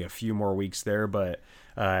probably a few more weeks there. But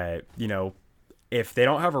if they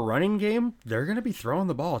don't have a running game, they're going to be throwing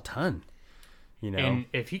the ball a ton. And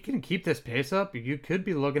if he can keep this pace up, you could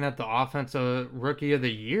be looking at the offensive rookie of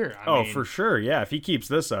the year. For sure. Yeah, if he keeps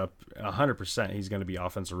this up, 100% he's going to be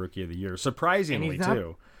offensive rookie of the year. Surprisingly,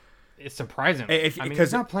 too. It's surprising. Because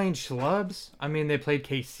he's not playing schlubs. they played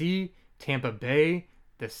KC, Tampa Bay,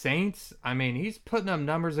 the Saints. He's putting up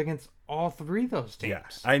numbers against all three of those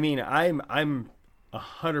teams. Yeah. I'm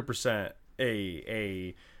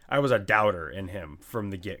 100% I was a doubter in him from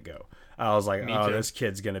the get-go. I was like, this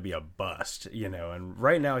kid's going to be a bust, And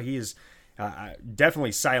right now he's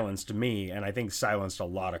definitely silenced me, and I think silenced a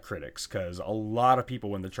lot of critics, because a lot of people,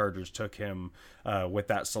 when the Chargers took him with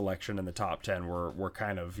that selection in the top 10, were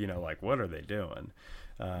kind of, like, what are they doing?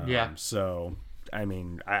 So,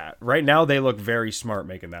 right now they look very smart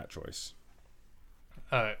making that choice.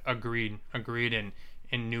 Agreed. And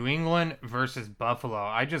in New England versus Buffalo,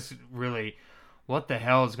 I just really... What the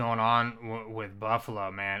hell is going on with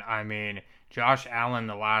Buffalo, man? Josh Allen,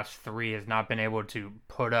 the last three, has not been able to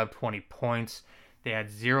put up 20 points. They had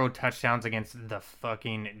 0 touchdowns against the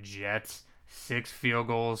fucking Jets, 6 field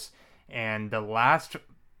goals, and the last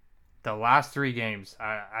 3 games,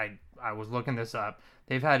 I was looking this up.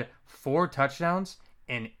 They've had 4 touchdowns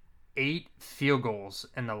and 8 field goals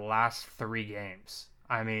in the last 3 games.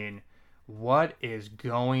 What is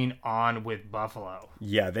going on with Buffalo?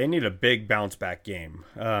 Yeah, they need a big bounce back game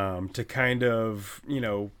to kind of,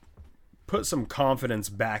 put some confidence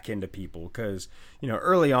back into people, because,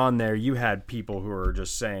 early on there you had people who were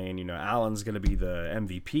just saying, Allen's going to be the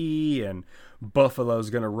MVP and Buffalo's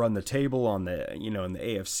going to run the table on the, in the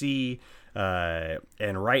AFC.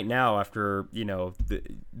 And right now, after,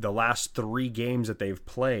 the last 3 games that they've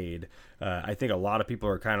played, I think a lot of people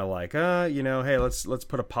are kind of like, hey, let's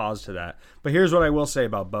put a pause to that. But here's what I will say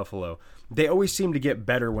about Buffalo. They always seem to get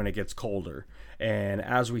better when it gets colder. And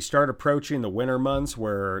as we start approaching the winter months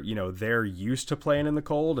where, they're used to playing in the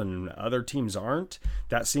cold and other teams aren't,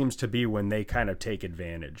 that seems to be when they kind of take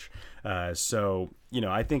advantage. So,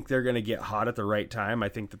 I think they're going to get hot at the right time. I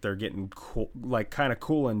think that they're getting kind of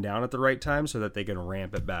cooling down at the right time so that they can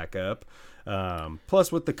ramp it back up.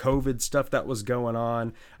 Plus with the COVID stuff that was going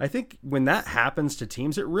on, I think when that happens to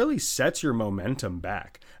teams, it really sets your momentum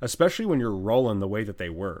back, especially when you're rolling the way that they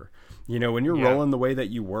were. When you're rolling the way that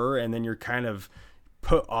you were, and then you're kind of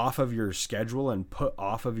put off of your schedule and put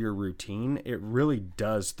off of your routine, it really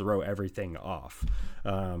does throw everything off.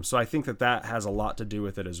 So I think that has a lot to do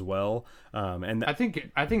with it as well. And I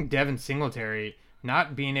think Devin Singletary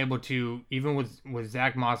not being able to, even with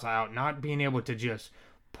Zach Moss out, not being able to just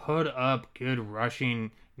put up good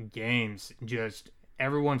rushing games. Just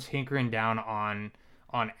everyone's hinkering down on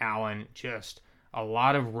Allen. Just a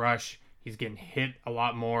lot of rush. He's getting hit a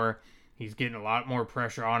lot more. He's getting a lot more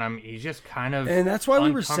pressure on him. He's just kind of, and that's why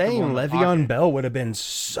we were saying uncomfortable in the Le'Veon pocket. Bell would have been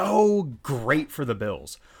so great for the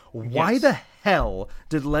Bills. Why the hell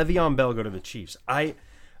did Le'Veon Bell go to the Chiefs? I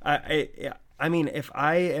mean, if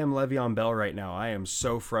I am Le'Veon Bell right now, I am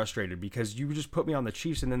so frustrated because you just put me on the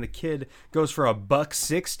Chiefs and then the kid goes for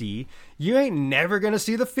 $160. You ain't never gonna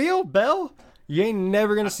see the field, Bell. You ain't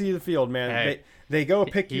never gonna see the field, man. Hey, they go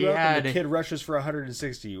pick you up and the had- kid rushes for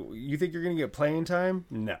 160. You think you're gonna get playing time?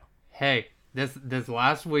 No. Hey, this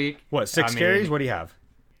last week, What, 6 carries? What do you have?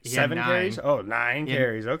 he had 7 9. carries? Oh, 9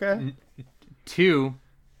 carries. Okay. 2,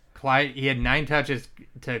 Clyde. He had 9 touches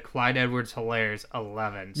to Clyde Edwards-Hilaire's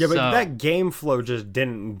 11. Yeah, but So, that game flow just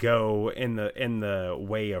didn't go in the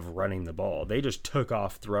way of running the ball. They just took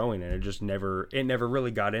off throwing, and it never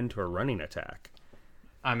really got into a running attack.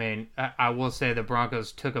 I mean, I will say the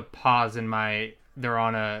Broncos took a pause in my. They're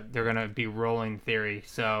gonna be rolling theory.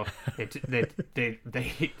 So they A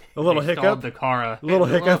little they hiccup? stalled the car. A little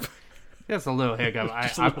hiccup. Just a little hiccup.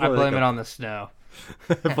 I little blame hiccup. it on the snow.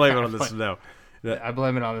 Blame it on the snow. I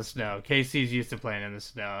blame it on the snow. KC's used to playing in the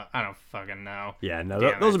snow. I don't fucking know. Yeah, no,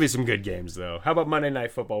 Damn those it. will be some good games, though. How about Monday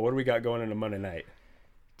Night Football? What do we got going into Monday night?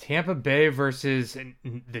 Tampa Bay versus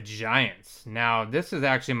the Giants. Now, this is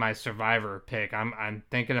actually my survivor pick. I'm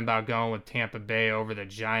thinking about going with Tampa Bay over the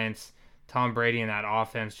Giants. Tom Brady and that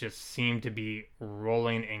offense just seem to be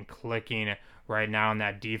rolling and clicking right now, and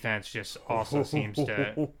that defense just also seems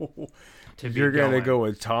to be You're going to going. go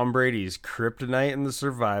with Tom Brady's kryptonite in the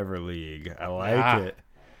Survivor League. I like Yeah. it.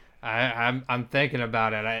 I'm thinking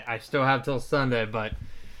about it. I still have till Sunday, but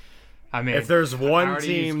I mean, If there's I one already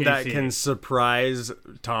team used that KC. can surprise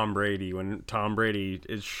Tom Brady when Tom Brady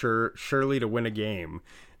is surely to win a game,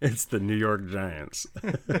 it's the New York Giants.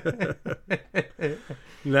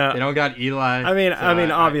 No, They don't got Eli. I mean,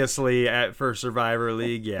 so obviously, for Survivor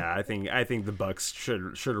League, yeah, I think the Bucks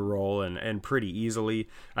should roll and pretty easily.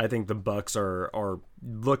 I think the Bucks are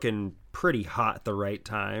looking pretty hot at the right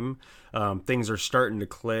time. Things are starting to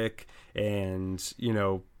click, and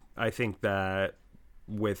I think that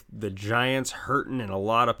with the Giants hurting in a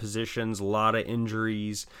lot of positions, a lot of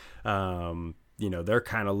injuries. They're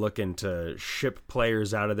kind of looking to ship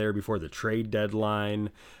players out of there before the trade deadline.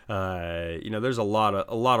 There's a lot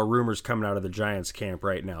of rumors coming out of the Giants camp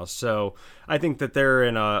right now. So I think that they're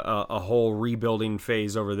in a whole rebuilding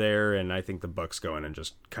phase over there, and I think the Bucks go in and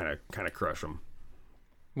just kind of crush them.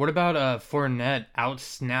 What about Fournette out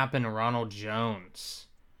snapping Ronald Jones?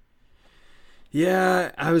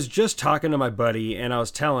 Yeah, I was just talking to my buddy, and I was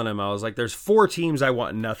telling him, I was like, there's 4 teams I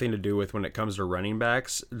want nothing to do with when it comes to running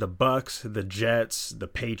backs: the Bucks, the Jets, the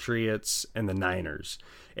Patriots, and the Niners.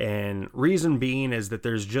 And reason being is that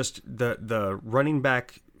there's just the running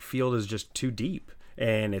back field is just too deep,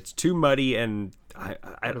 and it's too muddy, and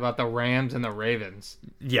What about the Rams and the Ravens?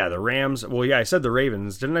 yeah, the Rams. Well, yeah, I said the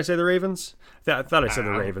Ravens. Didn't I say the Ravens? I thought I said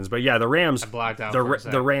the Ravens, but yeah, the Rams. I blacked out The for a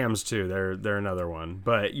second. the Rams too. They're another one.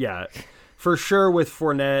 But yeah, for sure with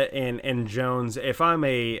Fournette and Jones. If I'm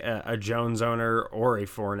a Jones owner or a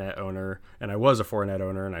Fournette owner, and I was a Fournette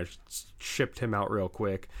owner, and I shipped him out real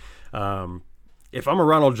quick. If I'm a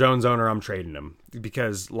Ronald Jones owner, I'm trading him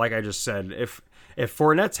because, like I just said, if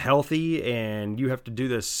Fournette's healthy and you have to do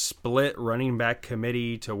this split running back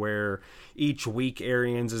committee to where each week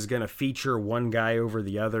Arians is going to feature one guy over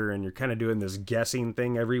the other, and you're kind of doing this guessing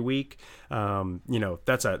thing every week,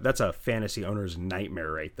 that's a fantasy owner's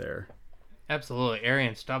nightmare right there. Absolutely.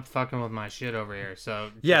 Arian, stop fucking with my shit over here.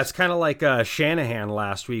 So Yeah, it's kind of like Shanahan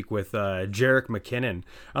last week with Jerick McKinnon.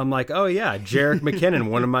 I'm like, oh yeah, Jerick McKinnon,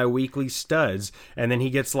 one of my weekly studs. And then he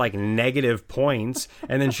gets like negative points.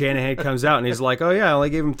 And then Shanahan comes out and he's like, oh yeah, I only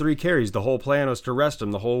gave him 3 carries. The whole plan was to rest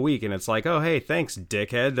him the whole week. And it's like, oh hey, thanks,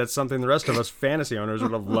 dickhead. That's something the rest of us fantasy owners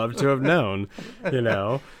would have loved to have known.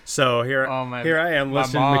 So here I am my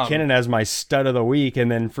listing mom. McKinnon as my stud of the week.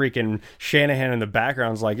 And then freaking Shanahan in the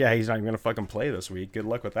background's like, yeah, he's not even going to fucking play this week. Good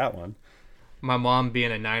luck with that one. my mom,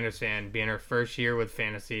 being a Niners fan, being her first year with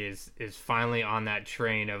fantasy, is finally on that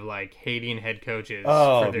train of like hating head coaches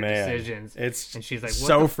for their decisions. Oh, It's and she's like, what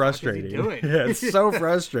so the frustrating. Fuck is he doing? Yeah, it's so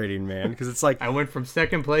frustrating, man. Because it's like I went from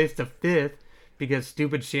 2nd place to 5th because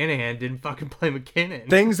stupid Shanahan didn't fucking play McKinnon.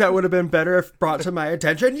 things that would have been better if brought to my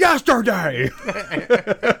attention yesterday.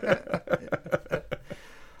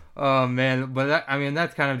 Oh man, but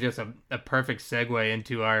that's kind of just a perfect segue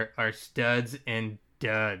into our studs and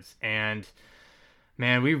duds. And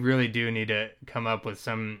man, we really do need to come up with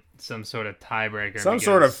some some sort of tiebreaker. Some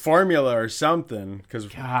sort of formula or something, because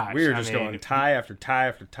Gosh, we were I just mean, going tie after tie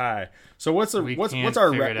after tie. So what's We what's can't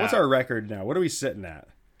our figure it what's out. our record now? What are we sitting at?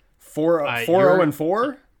 4 you're- 0 and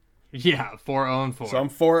 4. Yeah, 4-0-4. So I'm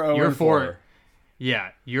 4 0 You're and 4. 4.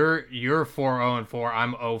 Yeah, you're 4-0-4.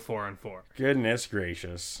 I'm 0-4-4. Goodness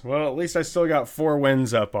gracious. Well, at least I still got 4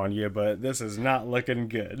 wins up on you, but this is not looking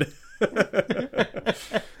good.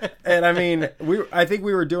 And I mean, I think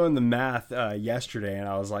we were doing the math yesterday, and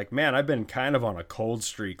I was like, man, I've been kind of on a cold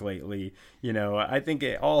streak lately. You know, I think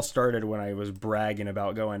it all started when I was bragging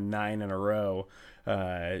about going 9 in a row,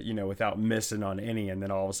 you know, without missing on any, and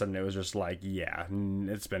then all of a sudden it was just like, yeah,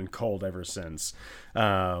 it's been cold ever since.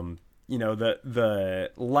 You know,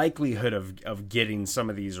 the likelihood of getting some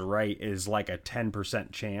of these right is like a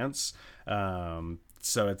 10% chance.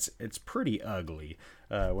 So it's pretty ugly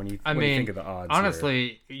when you think of the odds.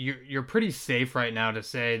 Honestly, you're pretty safe right now to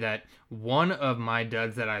say that one of my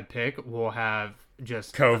duds that I pick will have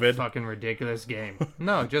just COVID? a fucking ridiculous game.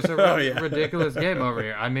 No, just a Oh, yeah. ridiculous game over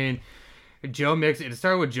here. I mean, Joe Mixon. It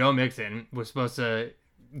started with Joe Mixon was supposed to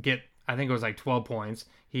get, I think it was like 12 points.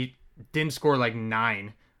 He didn't score like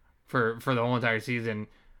 9 for the whole entire season.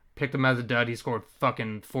 Picked him as a dud. He scored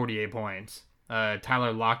fucking 48 points.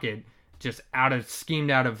 Tyler Lockett just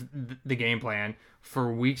schemed out of the game plan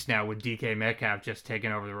for weeks now with DK Metcalf just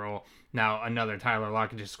taking over the role. Now another Tyler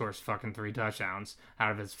Lockett just scores fucking 3 touchdowns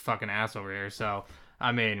out of his fucking ass over here. So,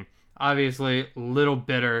 I mean, obviously a little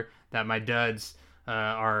bitter that my duds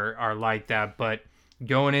are like that, but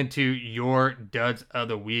going into your duds of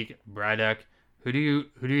the week, Bryduck, who do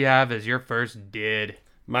you have as your first did?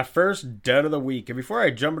 My first dud of the week. And before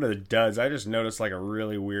I jump into the duds, I just noticed like a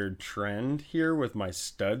really weird trend here with my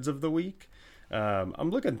studs of the week.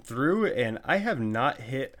 I'm looking through and I have not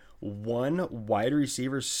hit one wide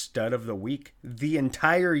receiver stud of the week the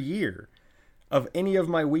entire year. Of any of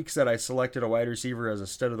my weeks that I selected a wide receiver as a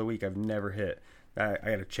stud of the week, I've never hit. I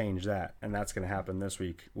got to change that, and that's going to happen this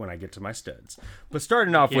week when I get to my studs. But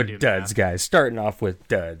starting off with duds, guys. Starting off with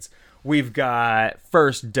duds. We've got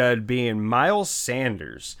first dud being Miles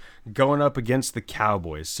Sanders going up against the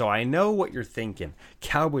Cowboys. So I know what you're thinking.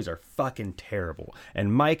 Cowboys are fucking terrible,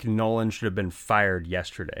 and Mike Nolan should have been fired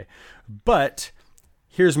yesterday. But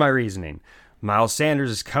here's my reasoning. Miles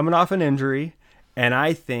Sanders is coming off an injury, and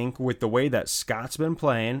I think with the way that Scott's been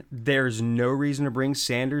playing, there's no reason to bring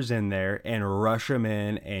Sanders in there and rush him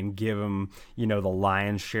in and give him, you know, the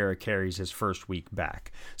lion's share of carries his first week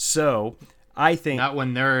back. So I think Not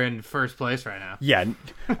when they're in first place right now. yeah,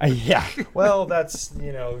 yeah. Well, that's,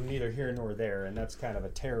 you know, neither here nor there, and that's kind of a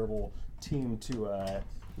terrible team to,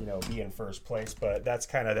 you know, be in first place. But that's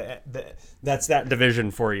kind of that's that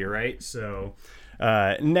division for you, right? So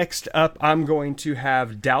next up, I'm going to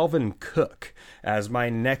have Dalvin Cook as my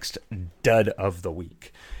next dud of the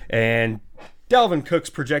week, and Dalvin Cook's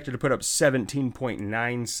projected to put up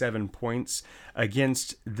 17.97 points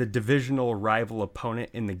against the divisional rival opponent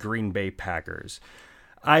in the Green Bay Packers.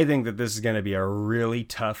 I think that this is going to be a really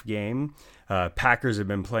tough game. Packers have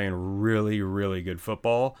been playing really, really good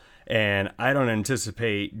football, and I don't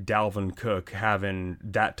anticipate Dalvin Cook having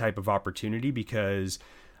that type of opportunity because,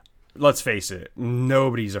 let's face it,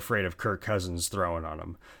 nobody's afraid of Kirk Cousins throwing on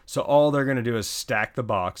him. So all they're going to do is stack the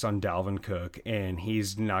box on Dalvin Cook, and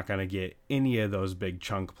he's not going to get any of those big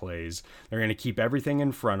chunk plays. They're going to keep everything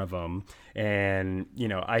in front of him. And, you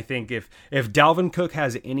know, I think if Dalvin Cook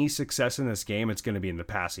has any success in this game, it's going to be in the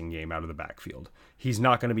passing game out of the backfield. He's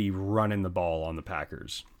not going to be running the ball on the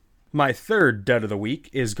Packers. My third dud of the week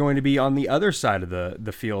is going to be on the other side of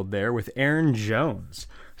the field there with Aaron Jones.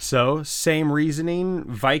 So same reasoning.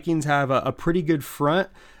 Vikings have a pretty good front,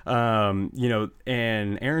 you know,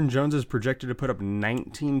 and Aaron Jones is projected to put up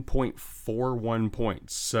 19.41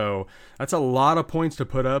 points. So that's a lot of points to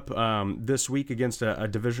put up this week against a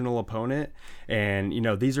divisional opponent. And, you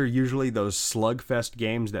know, these are usually those slugfest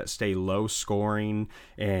games that stay low scoring.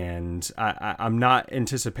 And I'm not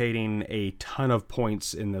anticipating a ton of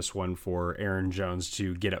points in this one for Aaron Jones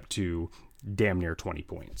to get up to damn near 20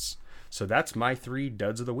 points. So that's my 3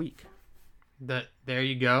 duds of the week. There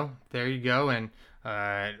you go. And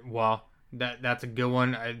well, that's a good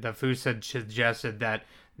one. The Foo suggested that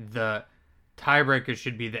the tiebreaker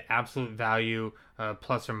should be the absolute value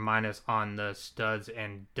plus or minus on the studs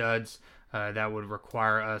and duds. That would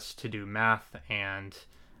require us to do math, and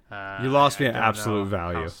you lost me I at don't absolute know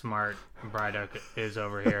value. How smart Bryduck is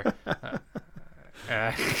over here.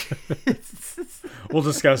 We'll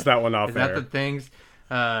discuss that one off Is that air. the things?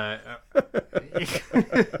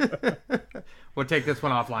 We'll take this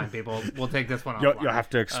one offline, people. We'll take this one offline. You'll have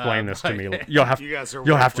to explain this to me. You'll have You guys are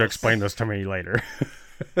to worthless. explain this to me later.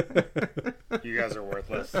 You guys are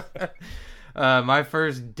worthless. My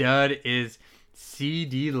first dud is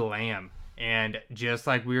CD Lamb. And just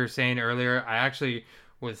like we were saying earlier, I actually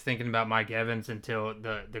was thinking about Mike Evans until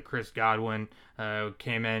the Chris Godwin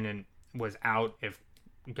came in and was out. If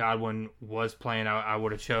Godwin was playing, I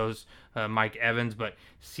would have chose Mike Evans. But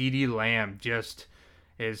CD Lamb just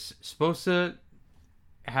is supposed to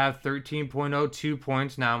have 13.02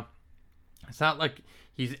 points. Now, it's not like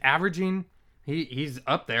he's averaging. He's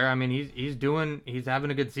up there. I mean, he's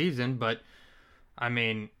having a good season. But, I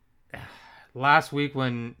mean, last week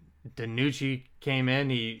when DiNucci came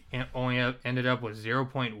in, he only ended up with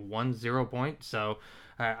 0.10 points. So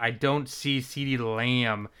I don't see CeeDee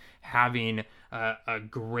Lamb having a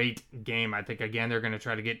great game. I think, again, they're going to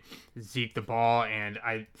try to get Zeke the ball, and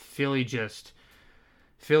Philly's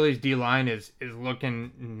D-line is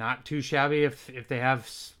looking not too shabby if they have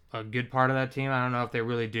a good part of that team. I don't know if they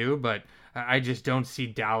really do, but I just don't see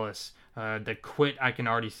Dallas. The quit I can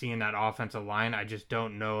already see in that offensive line. I just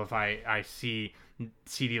don't know if I see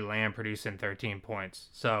CeeDee Lamb producing 13 points.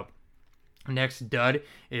 So next dud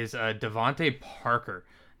is Devontae Parker.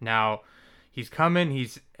 Now, he's coming.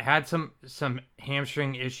 He's had some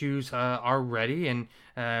hamstring issues already,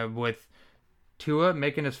 and with Tua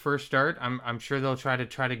making his first start, I'm sure they'll try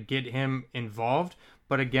to get him involved.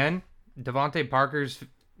 But again, Devontae Parker's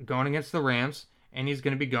going against the Rams, and he's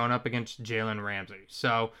going to be going up against Jalen Ramsey.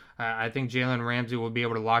 So I think Jalen Ramsey will be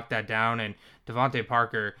able to lock that down, and Devontae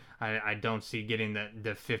Parker, I don't see getting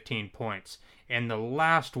the 15 points. And the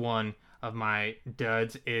last one of my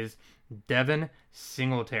duds is Devin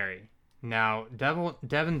Singletary. Now,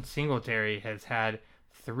 Devin Singletary has had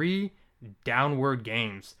 3 downward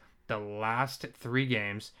games the last 3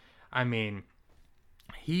 games. I mean,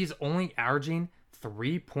 he's only averaging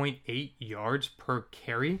 3.8 yards per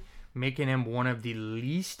carry, making him one of the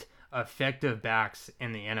least effective backs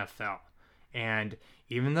in the NFL. And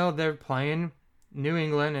even though they're playing New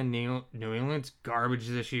England, and New England's garbage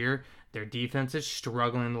this year, their defense is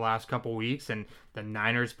struggling the last couple weeks, and the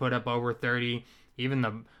Niners put up over 30.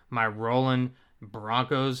 Even my rolling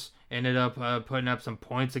Broncos ended up putting up some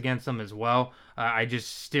points against them as well.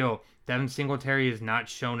 Devin Singletary has not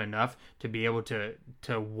shown enough to be able to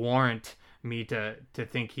warrant me to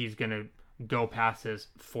think he's going to go past his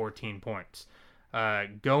 14 points.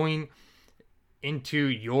 Going into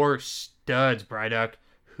your studs, Bryduck,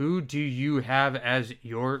 who do you have as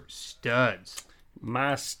your studs?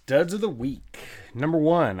 My studs of the week. Number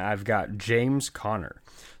 1, I've got James Conner.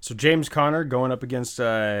 So James Conner going up against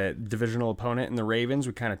a divisional opponent in the Ravens.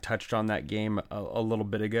 We kind of touched on that game a little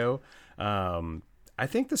bit ago. I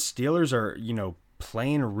think the Steelers are,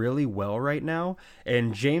 playing really well right now,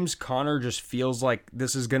 and James Conner just feels like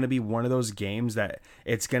this is going to be one of those games that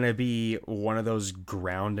it's going to be one of those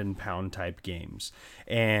ground and pound type games,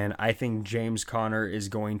 and I think James Conner is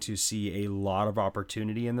going to see a lot of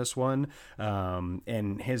opportunity in this one,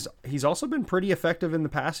 and he's also been pretty effective in the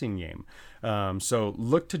passing game, so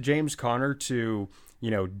look to James Conner to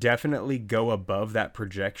definitely go above that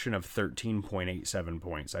projection of 13.87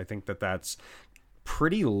 points. I think that's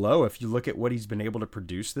pretty low if you look at what he's been able to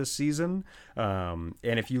produce this season. And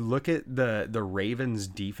if you look at the Ravens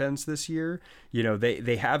defense this year,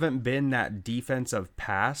 they haven't been that defensive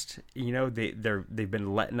past, they've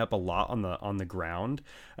been letting up a lot on the ground.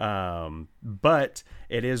 But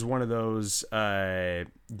it is one of those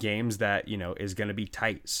games that, is going to be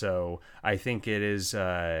tight. So I think it is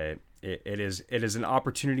an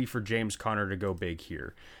opportunity for James Conner to go big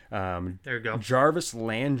here. There you go. Jarvis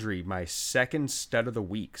Landry, my second stud of the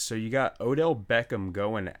week. So you got Odell Beckham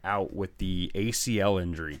going out with the ACL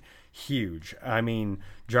injury. Huge. I mean,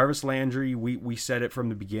 Jarvis Landry, we said it from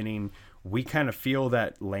the beginning. We kind of feel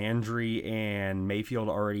that Landry and Mayfield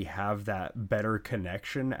already have that better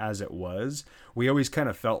connection as it was. We always kind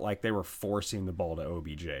of felt like they were forcing the ball to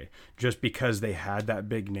OBJ just because they had that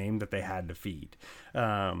big name that they had to feed.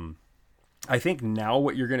 I think now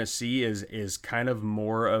what you're going to see is kind of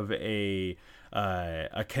more of a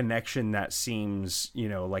connection that seems,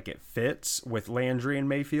 like it fits with Landry and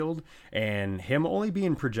Mayfield, and him only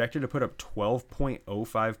being projected to put up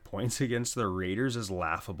 12.05 points against the Raiders is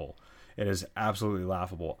laughable. It is absolutely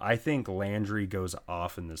laughable. I think Landry goes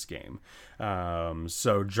off in this game.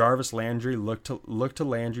 So Jarvis Landry, look to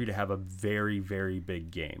Landry to have a very, very big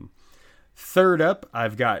game. Third up,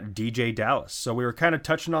 I've got DJ Dallas. So we were kind of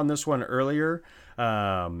touching on this one earlier.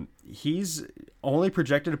 He's only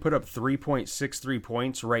projected to put up 3.63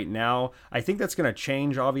 points right now. I think that's going to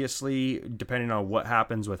change, obviously, depending on what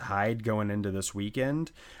happens with Hyde going into this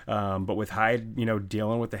weekend. But with Hyde,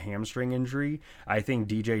 dealing with the hamstring injury, I think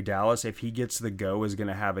DJ Dallas, if he gets the go, is going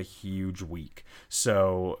to have a huge week.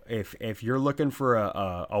 So if you're looking for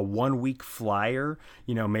a 1 week flyer,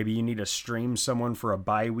 maybe you need to stream someone for a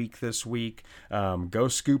bye week this week, go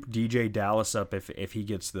scoop DJ Dallas up if he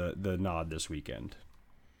gets the nod this weekend.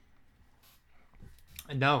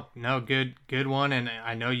 No, good one. And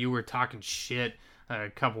I know you were talking shit a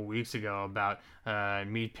couple weeks ago about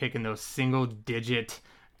me picking those single-digit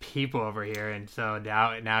people over here, and so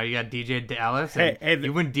now you got DJ Dallas. And hey,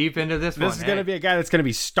 you went deep into this one. This is going to be a guy that's going to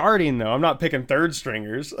be starting, though. I'm not picking third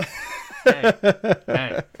stringers.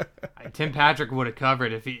 hey, Tim Patrick would have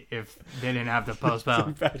covered if they didn't have to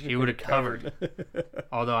postpone. He would have covered.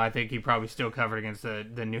 Although I think he probably still covered against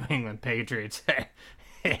the New England Patriots.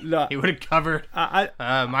 No, he would have covered.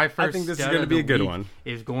 My first I think this is going to be a good one.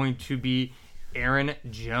 Is going to be Aaron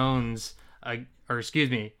Jones,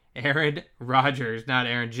 Aaron Rodgers, not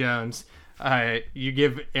Aaron Jones. You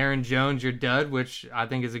give Aaron Jones your dud, which I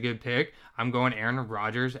think is a good pick. I'm going Aaron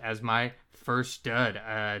Rodgers as my first stud.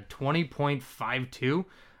 20.52.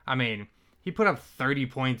 I mean, he put up 30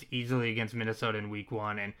 points easily against Minnesota in week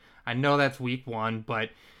 1, and I know that's week 1,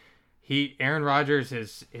 but Aaron Rodgers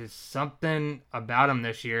is something about him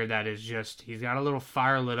this year that is just, he's got a little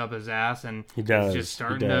fire lit up his ass, and he's just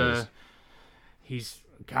starting to, he's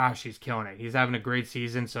killing it. He's having a great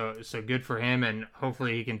season, so good for him, and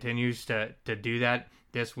hopefully he continues to do that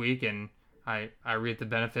this week, and I reap the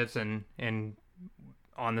benefits and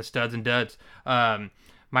on the studs and duds.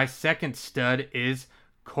 My second stud is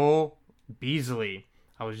Cole Beasley.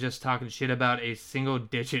 I was just talking shit about a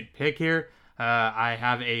single-digit pick here. I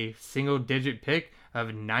have a single-digit pick of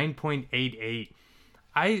 9.88.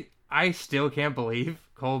 I still can't believe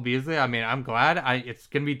Cole Beasley. I mean, I'm glad. It's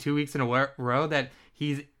going to be 2 weeks in a row that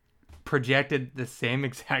he's projected the same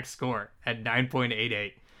exact score at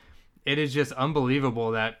 9.88. It is just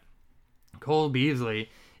unbelievable that Cole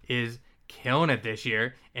Beasley is killing it this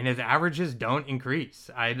year, and his averages don't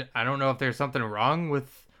increase. I don't know if there's something wrong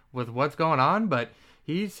with what's going on, but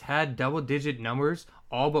he's had double-digit numbers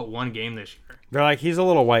all but one game this year. They're like, he's a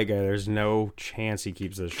little white guy. There's no chance he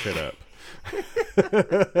keeps this shit up.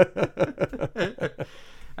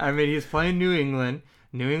 I mean, he's playing New England.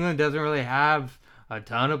 New England doesn't really have a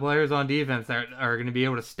ton of players on defense that are going to be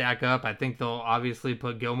able to stack up. I think they'll obviously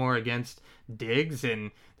put Gilmore against Diggs,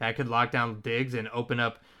 and that could lock down Diggs and open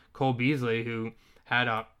up Cole Beasley, who had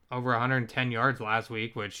over 110 yards last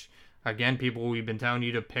week, which, again, we've been telling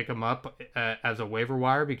you to pick him up as a waiver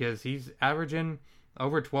wire because he's averaging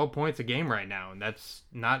over 12 points a game right now, and that's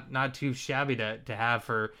not too shabby to have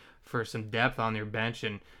for some depth on your bench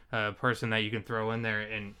and a person that you can throw in there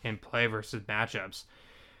and play versus matchups.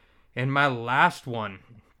 And my last one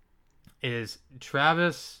is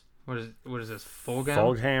Travis. What is this?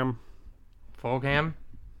 Fulgham.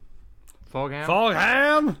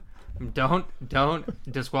 Don't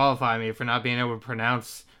disqualify me for not being able to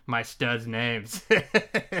pronounce my studs' names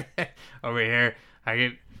over here. I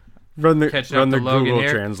get run the Logan Google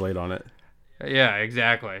here. Translate on it. Yeah,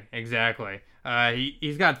 exactly. He's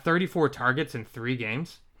got 34 targets in 3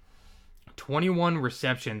 games, 21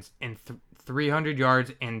 receptions and 300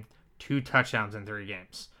 yards and 2 touchdowns in 3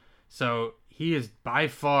 games. So he is by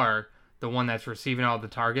far the one that's receiving all the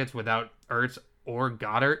targets without Ertz or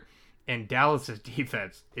Goddard. And Dallas's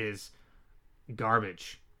defense is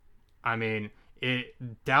garbage. I mean,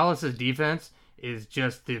 Dallas's defense is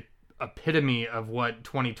just the epitome of what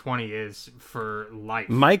 2020 is for life.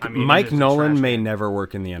 Mike Nolan may never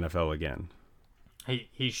work in the NFL again.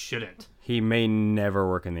 He shouldn't. He may never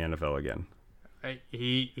work in the NFL again.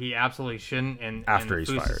 He absolutely shouldn't. And after he's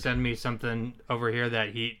fired, send me something over here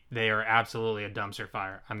that they are absolutely a dumpster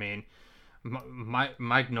fire. I mean,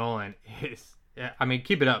 Mike Nolan is. I mean,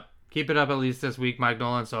 keep it up. Keep it up at least this week, Mike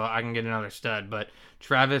Nolan, so I can get another stud. But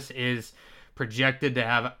Travis is projected to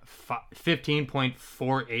have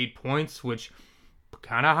 15.48 points, which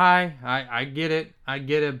kind of high. I get it,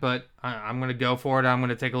 but I'm going to go for it. I'm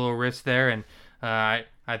going to take a little risk there, and I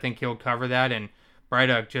think he'll cover that. And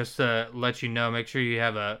Bryduck, just to let you know, make sure you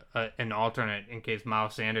have an alternate in case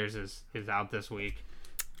Miles Sanders is out this week.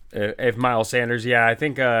 If Miles Sanders, yeah, I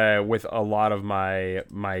think with a lot of my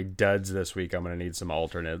duds this week, I'm going to need some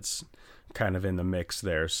alternates kind of in the mix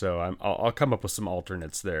there. So I'll come up with some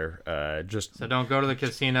alternates there. So don't go to the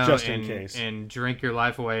casino just in case. And drink your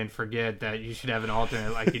life away and forget that you should have an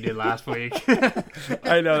alternate like you did last week.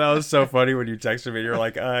 I know, that was so funny when you texted me. You're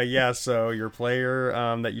like, yeah, so your player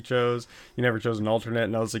that you chose, you never chose an alternate.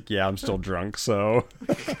 And I was like, yeah, I'm still drunk. So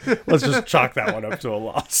let's just chalk that one up to a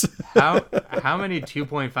loss. How many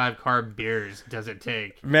 2.5 carb beers does it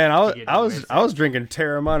take? Man, I was drinking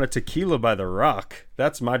Terramana tequila by The Rock.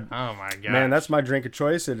 That's my that's my drink of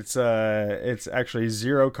choice. It's actually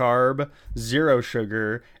 0 carb, 0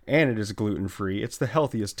 sugar, and it is gluten free. It's the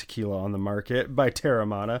healthiest tequila on the market by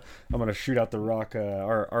Terramana. I'm gonna shoot out The Rock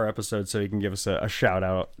our episode so he can give us a shout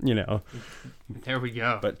out. There we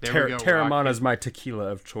go. But Terramana is my tequila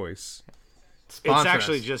of choice. It's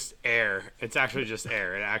actually just air. It actually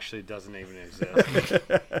doesn't even exist.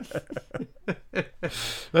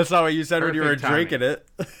 That's not what you said when you were Perfect drinking it.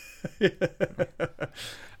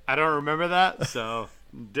 I don't remember that, so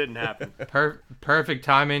didn't happen. Perfect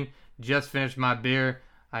timing. Just finished my beer.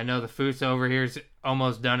 I know the Foose over here is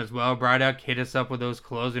almost done as well. Bryduck, hit us up with those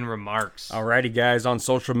closing remarks. Alrighty, guys. On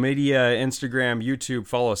social media, Instagram, YouTube,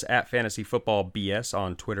 follow us at Fantasy Football BS.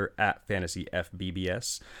 On Twitter, at Fantasy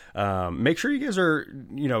FBBS. Make sure you guys are,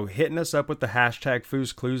 hitting us up with the hashtag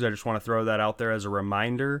Foose Clues. I just want to throw that out there as a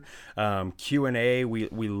reminder. Q&A,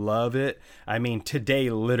 we love it. I mean,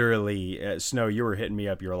 today, literally, Snow, you were hitting me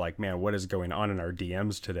up. You were like, man, what is going on in our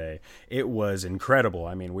DMs today? It was incredible.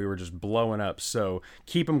 I mean, we were just blowing up. So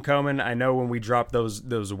keep them coming. I know when we drop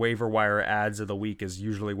those waiver wire ads of the week is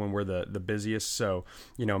usually when we're the busiest, so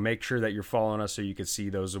make sure that you're following us so you can see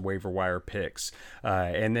those waiver wire picks,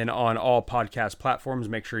 and then on all podcast platforms,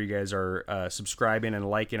 make sure you guys are subscribing and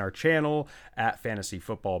liking our channel at Fantasy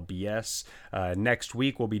Football BS. Next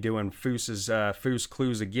week we'll be doing Foose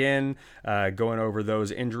Clues again, going over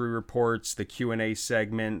those injury reports, the Q&A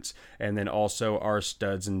segment, and then also our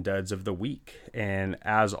studs and duds of the week. And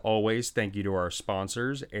as always, thank you to our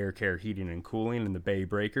sponsors, Air Care Heating and Cooling and the Bay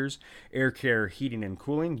Breakers. Air Care Heating and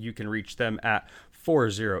Cooling, you can reach them at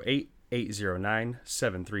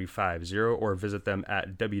 408-809-7350 or visit them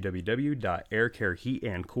at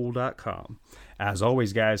www.aircareheatandcool.com. As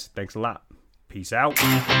always, guys, thanks a lot. Peace out.